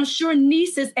 and I'm sure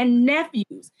nieces and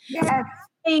nephews. Yes.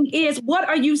 The thing is, what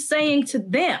are you saying to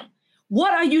them?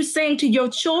 What are you saying to your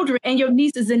children and your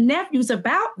nieces and nephews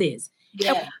about this?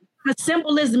 Yes. The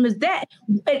symbolism is that.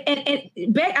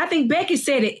 And I think Becky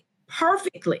said it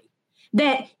perfectly.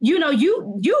 That, you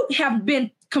have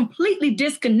been completely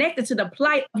disconnected to the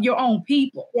plight of your own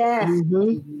people. Yes.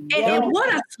 And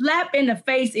what a slap in the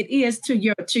face it is to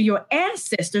your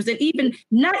ancestors, and even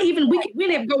not even we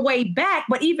didn't go way back,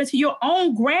 but even to your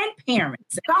own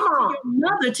grandparents, Come on. to your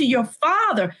mother, to your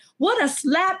father. What a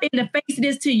slap in the face it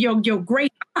is to your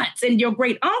great aunts and your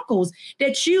great uncles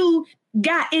that you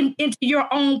got into your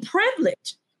own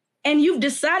privilege. And you've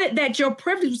decided that your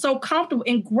privilege is so comfortable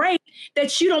and great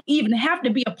that you don't even have to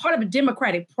be a part of a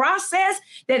democratic process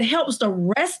that helps the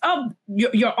rest of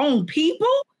your own people.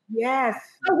 Yes.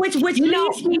 So which leads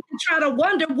me to try to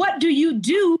wonder, what do you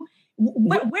do?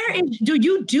 Do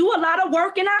you do a lot of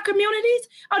work in our communities?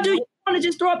 Or do you want to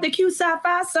just throw up the Q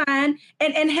Sci-Fi sign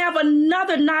and have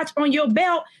another notch on your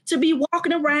belt to be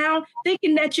walking around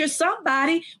thinking that you're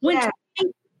somebody when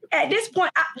at this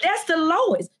point, that's the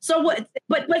lowest. So what?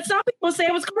 But some people say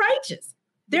it was courageous.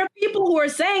 There are people who are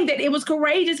saying that it was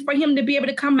courageous for him to be able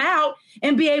to come out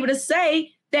and be able to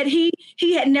say that he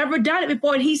had never done it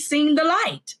before and he's seen the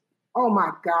light. Oh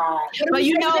my God! But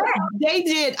they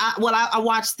did. I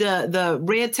watched the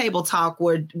Red Table Talk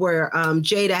where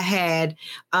Jada had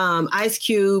Ice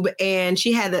Cube, and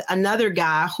she had another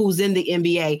guy who's in the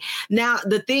NBA. Now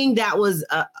the thing that was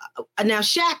now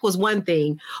Shaq was one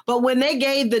thing, but when they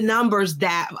gave the numbers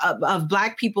that of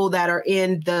Black people that are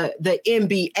in the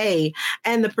NBA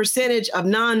and the percentage of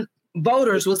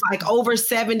voters was like over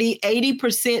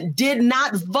 70-80% did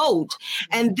not vote.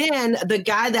 And then the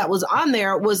guy that was on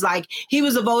there was like, he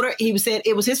was a voter. He said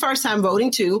it was his first time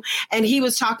voting too. And he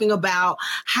was talking about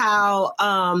how,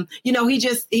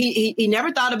 he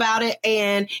never thought about it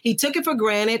and he took it for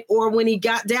granted. Or when he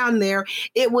got down there,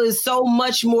 it was so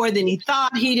much more than he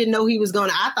thought. He didn't know he was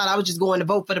I thought I was just going to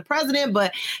vote for the president,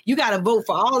 but you got to vote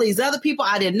for all these other people.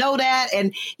 I didn't know that.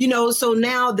 And, so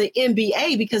now the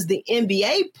NBA, because the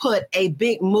NBA put a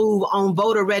big move on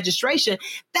voter registration,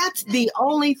 that's the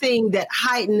only thing that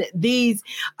heightened these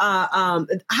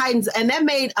heightens, and that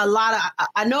made a lot of,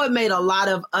 I know it made a lot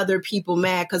of other people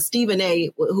mad, because Stephen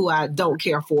A., who I don't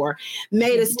care for,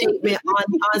 made a statement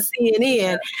on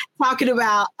CNN talking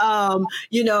about I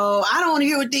don't want to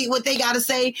hear what they got to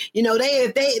say.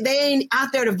 They ain't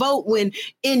out there to vote when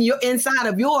inside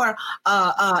of your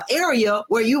area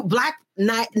where you Black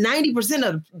 90%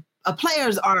 of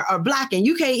players are Black, and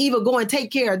you can't even go and take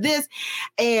care of this.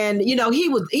 And he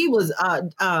was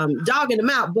dogging them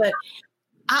out. But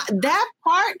that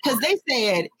part, because they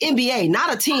said NBA,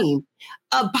 not a team,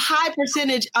 a high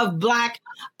percentage of Black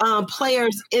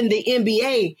players in the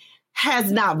NBA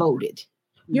has not voted.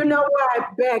 You know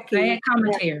what, Becky? Bad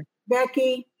commentary.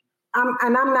 Becky,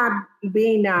 I'm not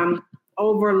being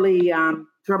overly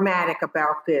dramatic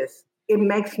about this. It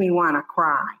makes me want to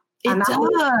cry. It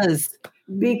does.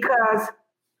 Because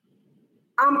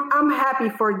I'm happy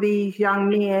for these young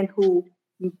men who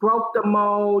broke the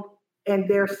mold and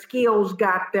their skills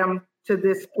got them to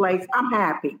this place. I'm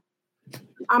happy.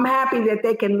 I'm happy that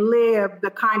they can live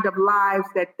the kind of lives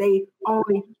that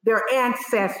their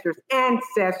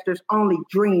ancestors only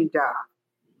dreamed of.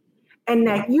 And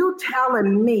that you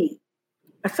telling me,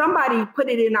 somebody put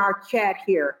it in our chat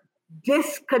here,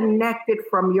 disconnected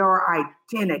from your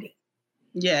identity.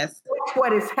 Yes. That's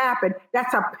what has happened.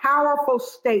 That's a powerful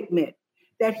statement.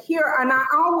 That here, and I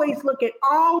always look at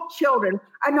all children.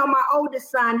 I know my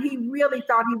oldest son, he really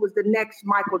thought he was the next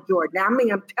Michael Jordan. Now,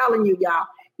 I'm telling you, y'all,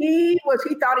 he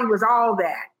thought he was all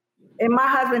that. And my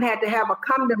husband had to have a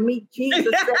come to meet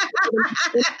Jesus.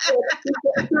 He said,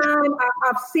 son,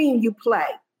 I've seen you play.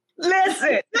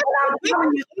 Listen. But I'm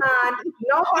telling you, son,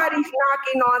 nobody's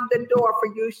knocking on the door for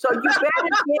you, so you better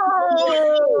get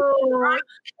right.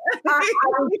 I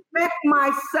respect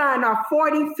my son, a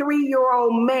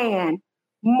 43-year-old man,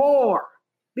 more,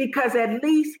 because at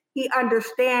least he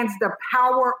understands the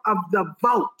power of the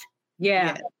vote.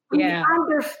 Yeah. He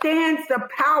understands the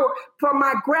power. For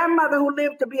my grandmother, who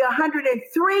lived to be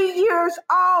 103 years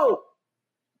old,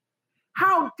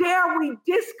 how dare we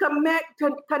disconnect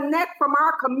from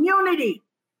our community?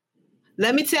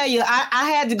 Let me tell you,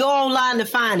 I had to go online to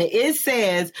find it. It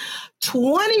says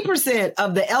 20%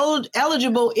 of the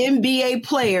eligible NBA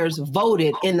players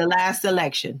voted in the last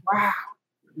election. Wow.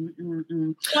 Well,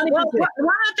 one of the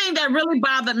things that really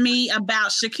bothered me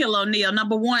about Shaquille O'Neal,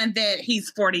 number one, that he's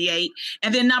 48.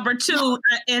 And then number two,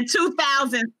 in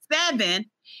 2007,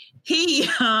 he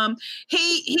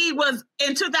was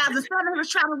in 2007. He was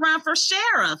trying to run for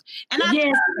sheriff, and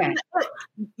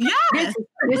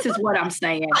this is what I'm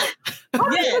saying.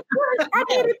 Yes,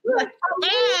 and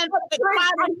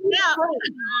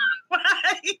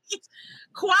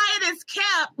quiet as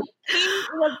kept, he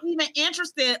was even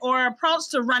interested or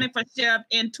approached to running for sheriff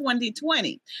in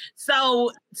 2020.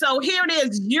 So here it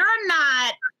is. You're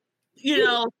not,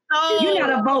 you're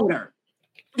not a voter.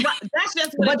 That's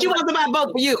just what but you want somebody to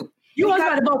vote for you. You want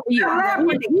somebody to vote for you.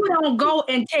 You don't go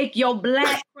and take your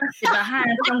black person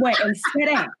behind somewhere and sit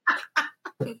down.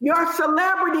 Your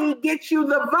celebrity gets you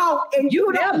the vote, and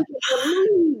you don't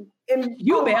believe in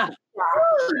you better.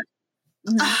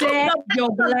 Set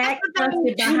your black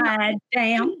person behind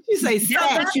down. You say that's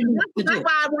why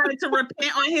I wanted to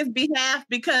repent on his behalf,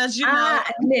 because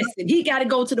listen, he got to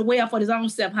go to the well for his own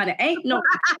self, honey. Ain't no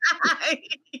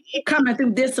coming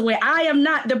through this way. I am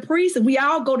not the priest, and we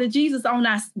all go to Jesus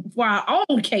for our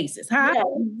own cases, huh? Yeah.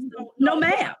 No,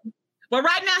 ma'am. Well,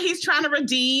 right now he's trying to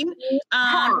redeem.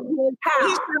 How?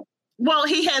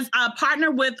 He has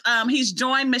partnered with, he's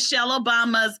joined Michelle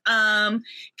Obama's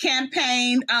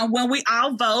campaign, When We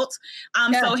All Vote.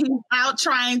 So he's out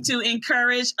trying to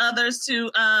encourage others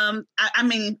to, I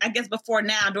guess before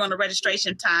now, during the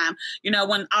registration time,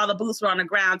 when all the booths were on the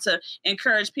ground, to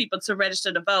encourage people to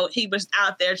register to vote. He was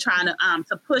out there trying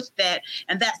to push that.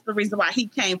 And that's the reason why he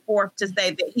came forth to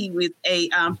say that he was a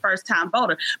first-time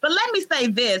voter. But let me say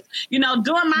this,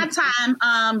 during my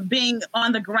time being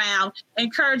on the ground,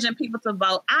 encouraging people to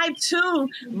vote, I too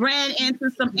ran into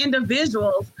some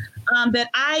individuals that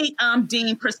I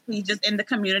deemed prestigious in the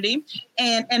community,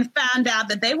 and found out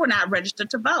that they were not registered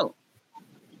to vote.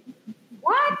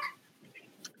 What?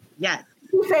 Yes.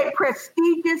 You say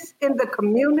prestigious in the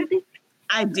community?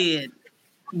 I did.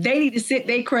 They need to sit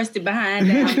their crusty behind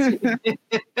down.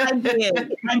 I did.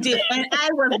 And I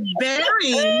was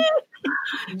very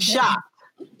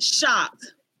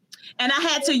shocked. And I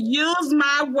had to use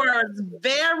my words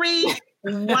very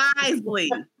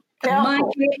wisely.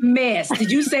 Monkey mess.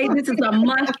 Did you say this is a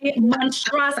monkey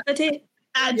monstrosity?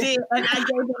 I did. And I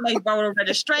gave them a voter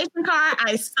registration card.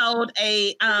 I sold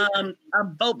a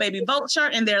Vote Baby Vote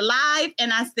shirt in their live.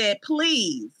 And I said,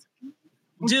 please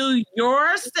do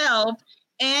yourself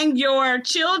and your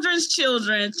children's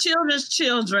children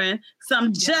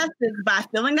some justice by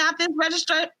filling out this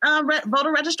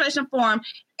voter registration form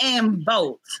and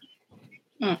vote.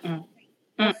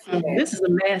 This is a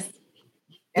mess.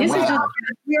 We're out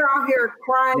here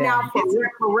crying out for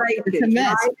reparations,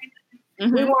 right?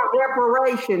 Mm-hmm. We want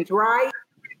reparations, right?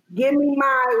 Give me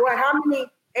how many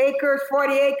acres,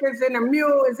 40 acres and a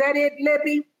mule? Is that it,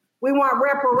 Libby? We want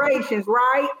reparations,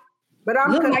 right? But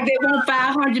look like they want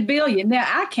 500 billion. Now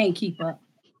I can't keep up.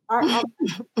 But one of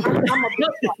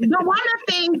the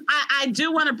things I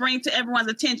do want to bring to everyone's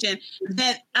attention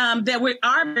that we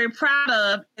are very proud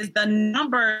of is the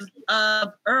numbers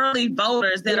of early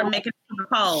voters that are making it to the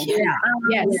polls. Yeah.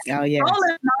 Yes. Oh, yes.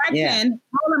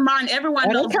 Roland Martin, everyone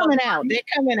knows. They're coming out. They're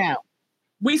coming out.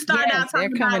 We started out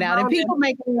talking they're coming out, and people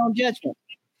making their own judgment.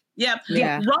 Yep.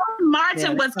 Yeah. Roland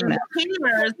Martin was in the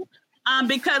papers.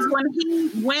 Because when he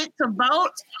went to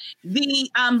vote, the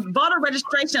voter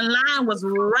registration line was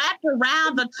wrapped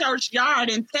around the church yard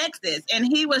in Texas. And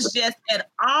he was just at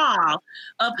awe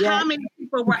of how many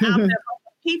people were out there.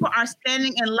 People are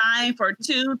standing in line for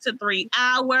 2 to 3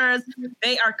 hours.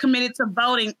 They are committed to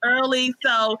voting early.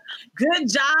 So good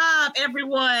job,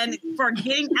 everyone, for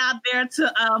getting out there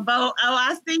to vote. Oh,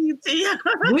 I see you, Tia.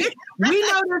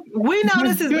 we know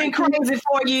this has been crazy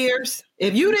for years.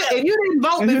 If you didn't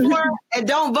vote before and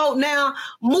don't vote now,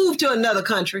 move to another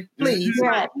country, please.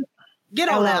 Right. Get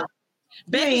on out.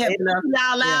 Betty,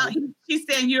 y'all out. She's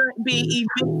saying you're being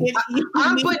evicted.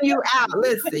 I'm putting you out.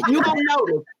 Listen, you don't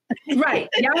notice. Right.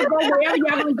 Y'all go wherever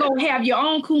y'all gonna go have your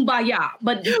own kumbaya.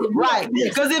 But right.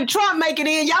 Because if Trump make it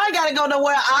in, y'all ain't gotta go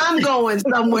nowhere. I'm going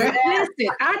somewhere.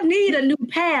 Listen, I need a new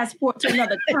passport to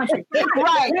another country. Right.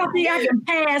 I don't think I can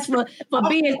pass for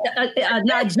being a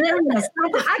Nigerian or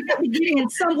something. I got to get in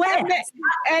somewhere.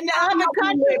 And the other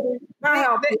country,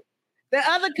 the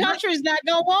other country's not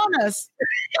gonna want us.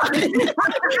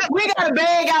 We gotta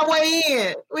beg our way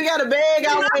in.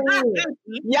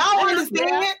 Y'all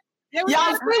understand? Y'all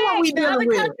see what we doing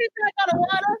with? The other country's not gonna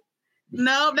want us.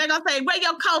 No, they're gonna say, "Where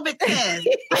your COVID test?"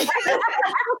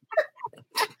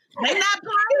 They're not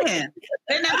playing.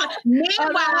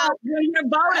 Meanwhile, when you're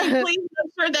voting, please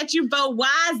make sure that you vote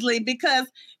wisely,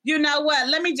 because you know what?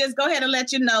 Let me just go ahead and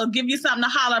let you know, give you something to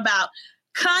holler about.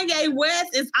 Kanye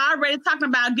West is already talking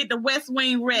about get the West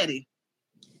Wing ready.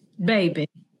 Baby,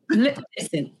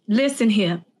 listen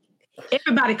here.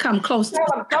 Everybody come close.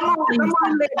 Come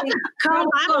on, baby. Come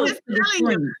close to the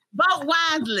screen. Vote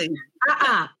wisely.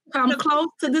 Come close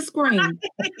to the screen.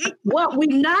 What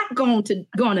we're not going to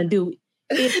do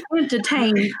is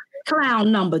entertain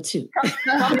clown number 2.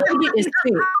 The baby is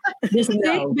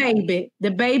sick.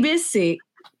 The baby is sick.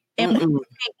 And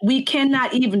we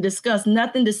cannot even discuss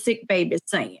nothing the sick baby is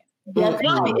saying. Well,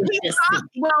 to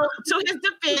his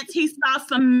defense, he saw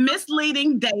some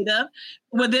misleading data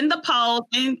within the polls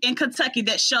in Kentucky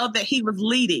that showed that he was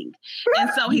leading.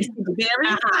 And so he's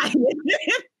very excited.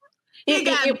 He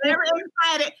got very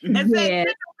excited and said,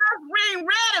 ring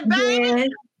ready, baby.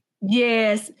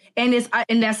 Yes. And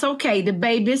that's okay. The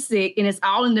baby's sick and it's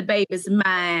all in the baby's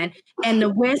mind. And the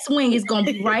West Wing is going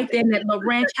to be right there in that little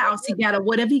ranch house he got or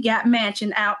whatever he got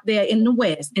mansion out there in the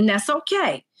West. And that's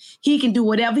okay. He can do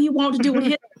whatever he wants to do with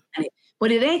his money.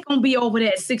 But it ain't going to be over there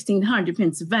at 1600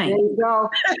 Pennsylvania. There you go.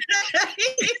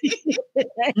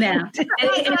 Now, and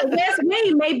the West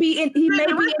Wing may be in,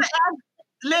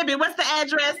 Libby, what's the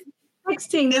address?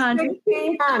 1600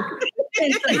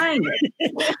 Pennsylvania.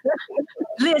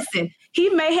 Listen, he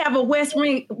may have a West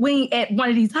Wing at one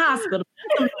of these hospitals.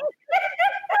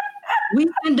 We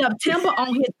send up timber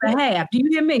on his behalf. Do you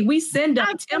hear me? We send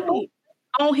up timber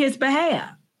on his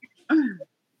behalf.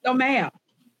 No, ma'am.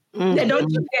 Don't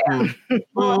you dare.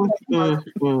 God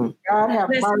have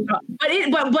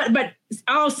mercy. But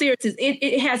all seriousness,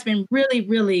 it has been really,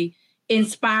 really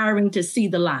inspiring to see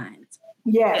the lines.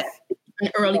 Yes.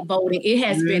 Early voting. It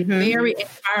has been very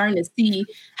inspiring to see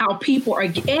how people are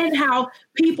and how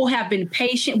people have been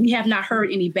patient. We have not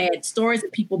heard any bad stories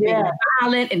of people being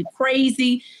violent and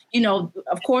crazy. You know,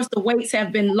 of course, the waits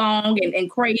have been long and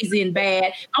crazy and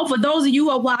bad. Oh, for those of you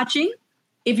who are watching,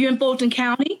 if you're in Fulton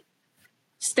County,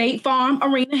 State Farm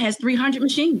Arena has 300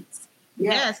 machines.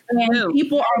 Yes, and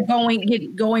people are going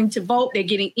to vote. They're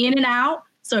getting in and out.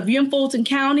 So if you're in Fulton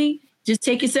County, just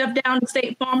take yourself down to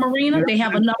State Farm Arena. They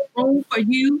have enough room for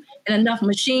you and enough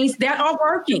machines that are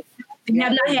working. They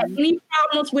have not had any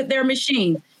problems with their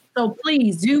machines. So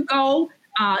please do go.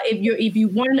 If you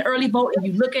want an early vote and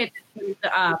you look at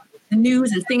the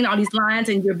news and seeing all these lines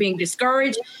and you're being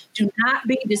discouraged, do not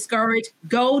be discouraged.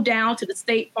 Go down to the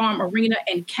State Farm Arena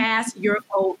and cast your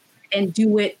vote and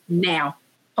do it now.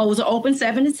 Polls are open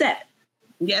 7 to 7.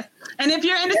 Yes. And if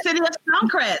you're in the city of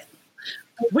Stonecrest,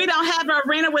 we don't have an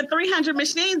arena with 300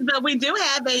 machines, but we do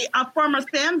have a former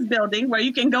Sam's building where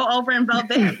you can go over and vote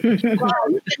there. Well,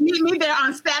 you can meet me there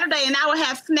on Saturday, and I will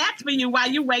have snacks for you while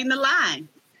you wait in the line.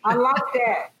 I like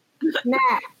that.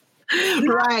 Snacks.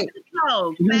 Right.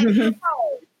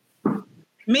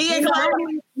 Me and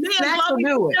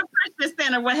Global Christmas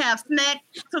Center will have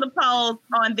snacks to the polls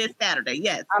on this Saturday.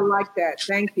 Yes. I like that.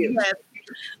 Thank you. Yes.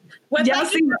 Well,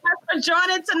 thank you for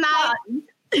joining tonight.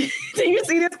 Do you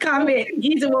see this comment?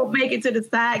 He won't make it to the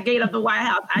side gate of the White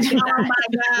House. Oh my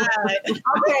God.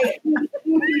 Okay,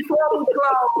 before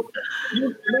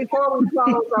we close,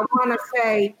 I want to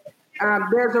say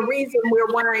there's a reason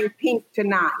we're wearing pink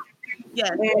tonight. Yes.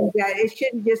 And it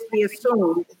shouldn't just be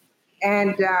assumed.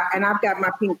 And I've got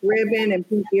my pink ribbon and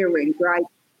pink earrings, right?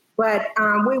 But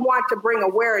we want to bring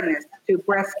awareness to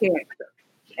breast cancer.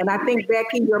 And I think,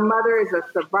 Becky, your mother is a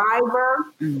survivor.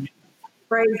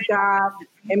 Praise God.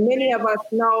 And many of us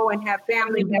know and have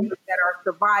family members that are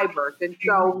survivors. And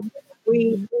so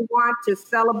we want to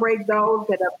celebrate those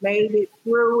that have made it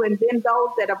through and then those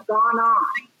that have gone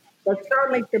on. But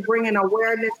certainly to bring an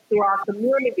awareness to our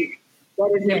community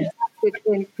that is impacted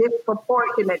in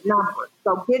disproportionate numbers.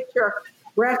 So get your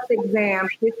breast exams,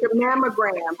 get your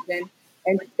mammograms,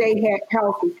 and stay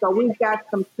healthy. So we've got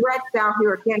some threats out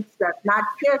here against us, not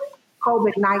just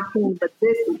COVID-19, but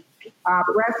this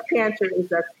breast cancer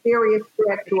is a serious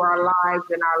threat to our lives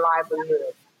and our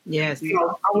livelihood. Yes.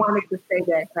 So I wanted to say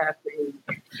that, Pastor Eve.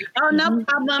 Oh, no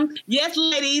problem. Yes,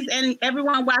 ladies and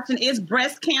everyone watching, it's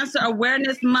Breast Cancer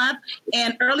Awareness Month,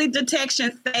 and early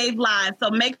detection saves lives.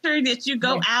 So make sure that you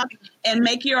go out and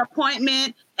make your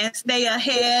appointment and stay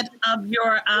ahead of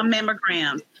your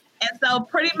mammograms. And so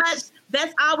pretty much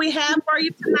that's all we have for you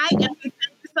tonight. And we thank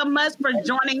you so much for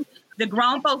joining the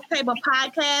Grown Folks Table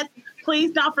podcast.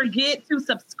 Please don't forget to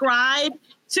subscribe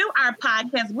to our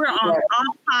podcast. We're on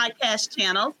all podcast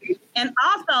channels. And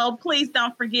also, please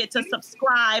don't forget to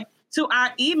subscribe to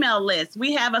our email list.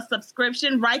 We have a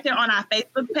subscription right there on our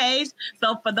Facebook page.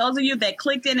 So for those of you that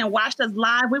clicked in and watched us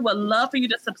live, we would love for you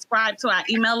to subscribe to our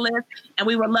email list. And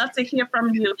we would love to hear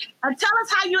from you. And tell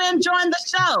us how you're enjoying the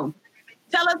show.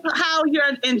 Tell us how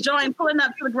you're enjoying pulling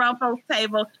up to the Grown Folks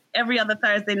Table every other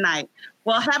Thursday night.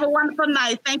 Well, have a wonderful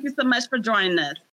night. Thank you so much for joining us.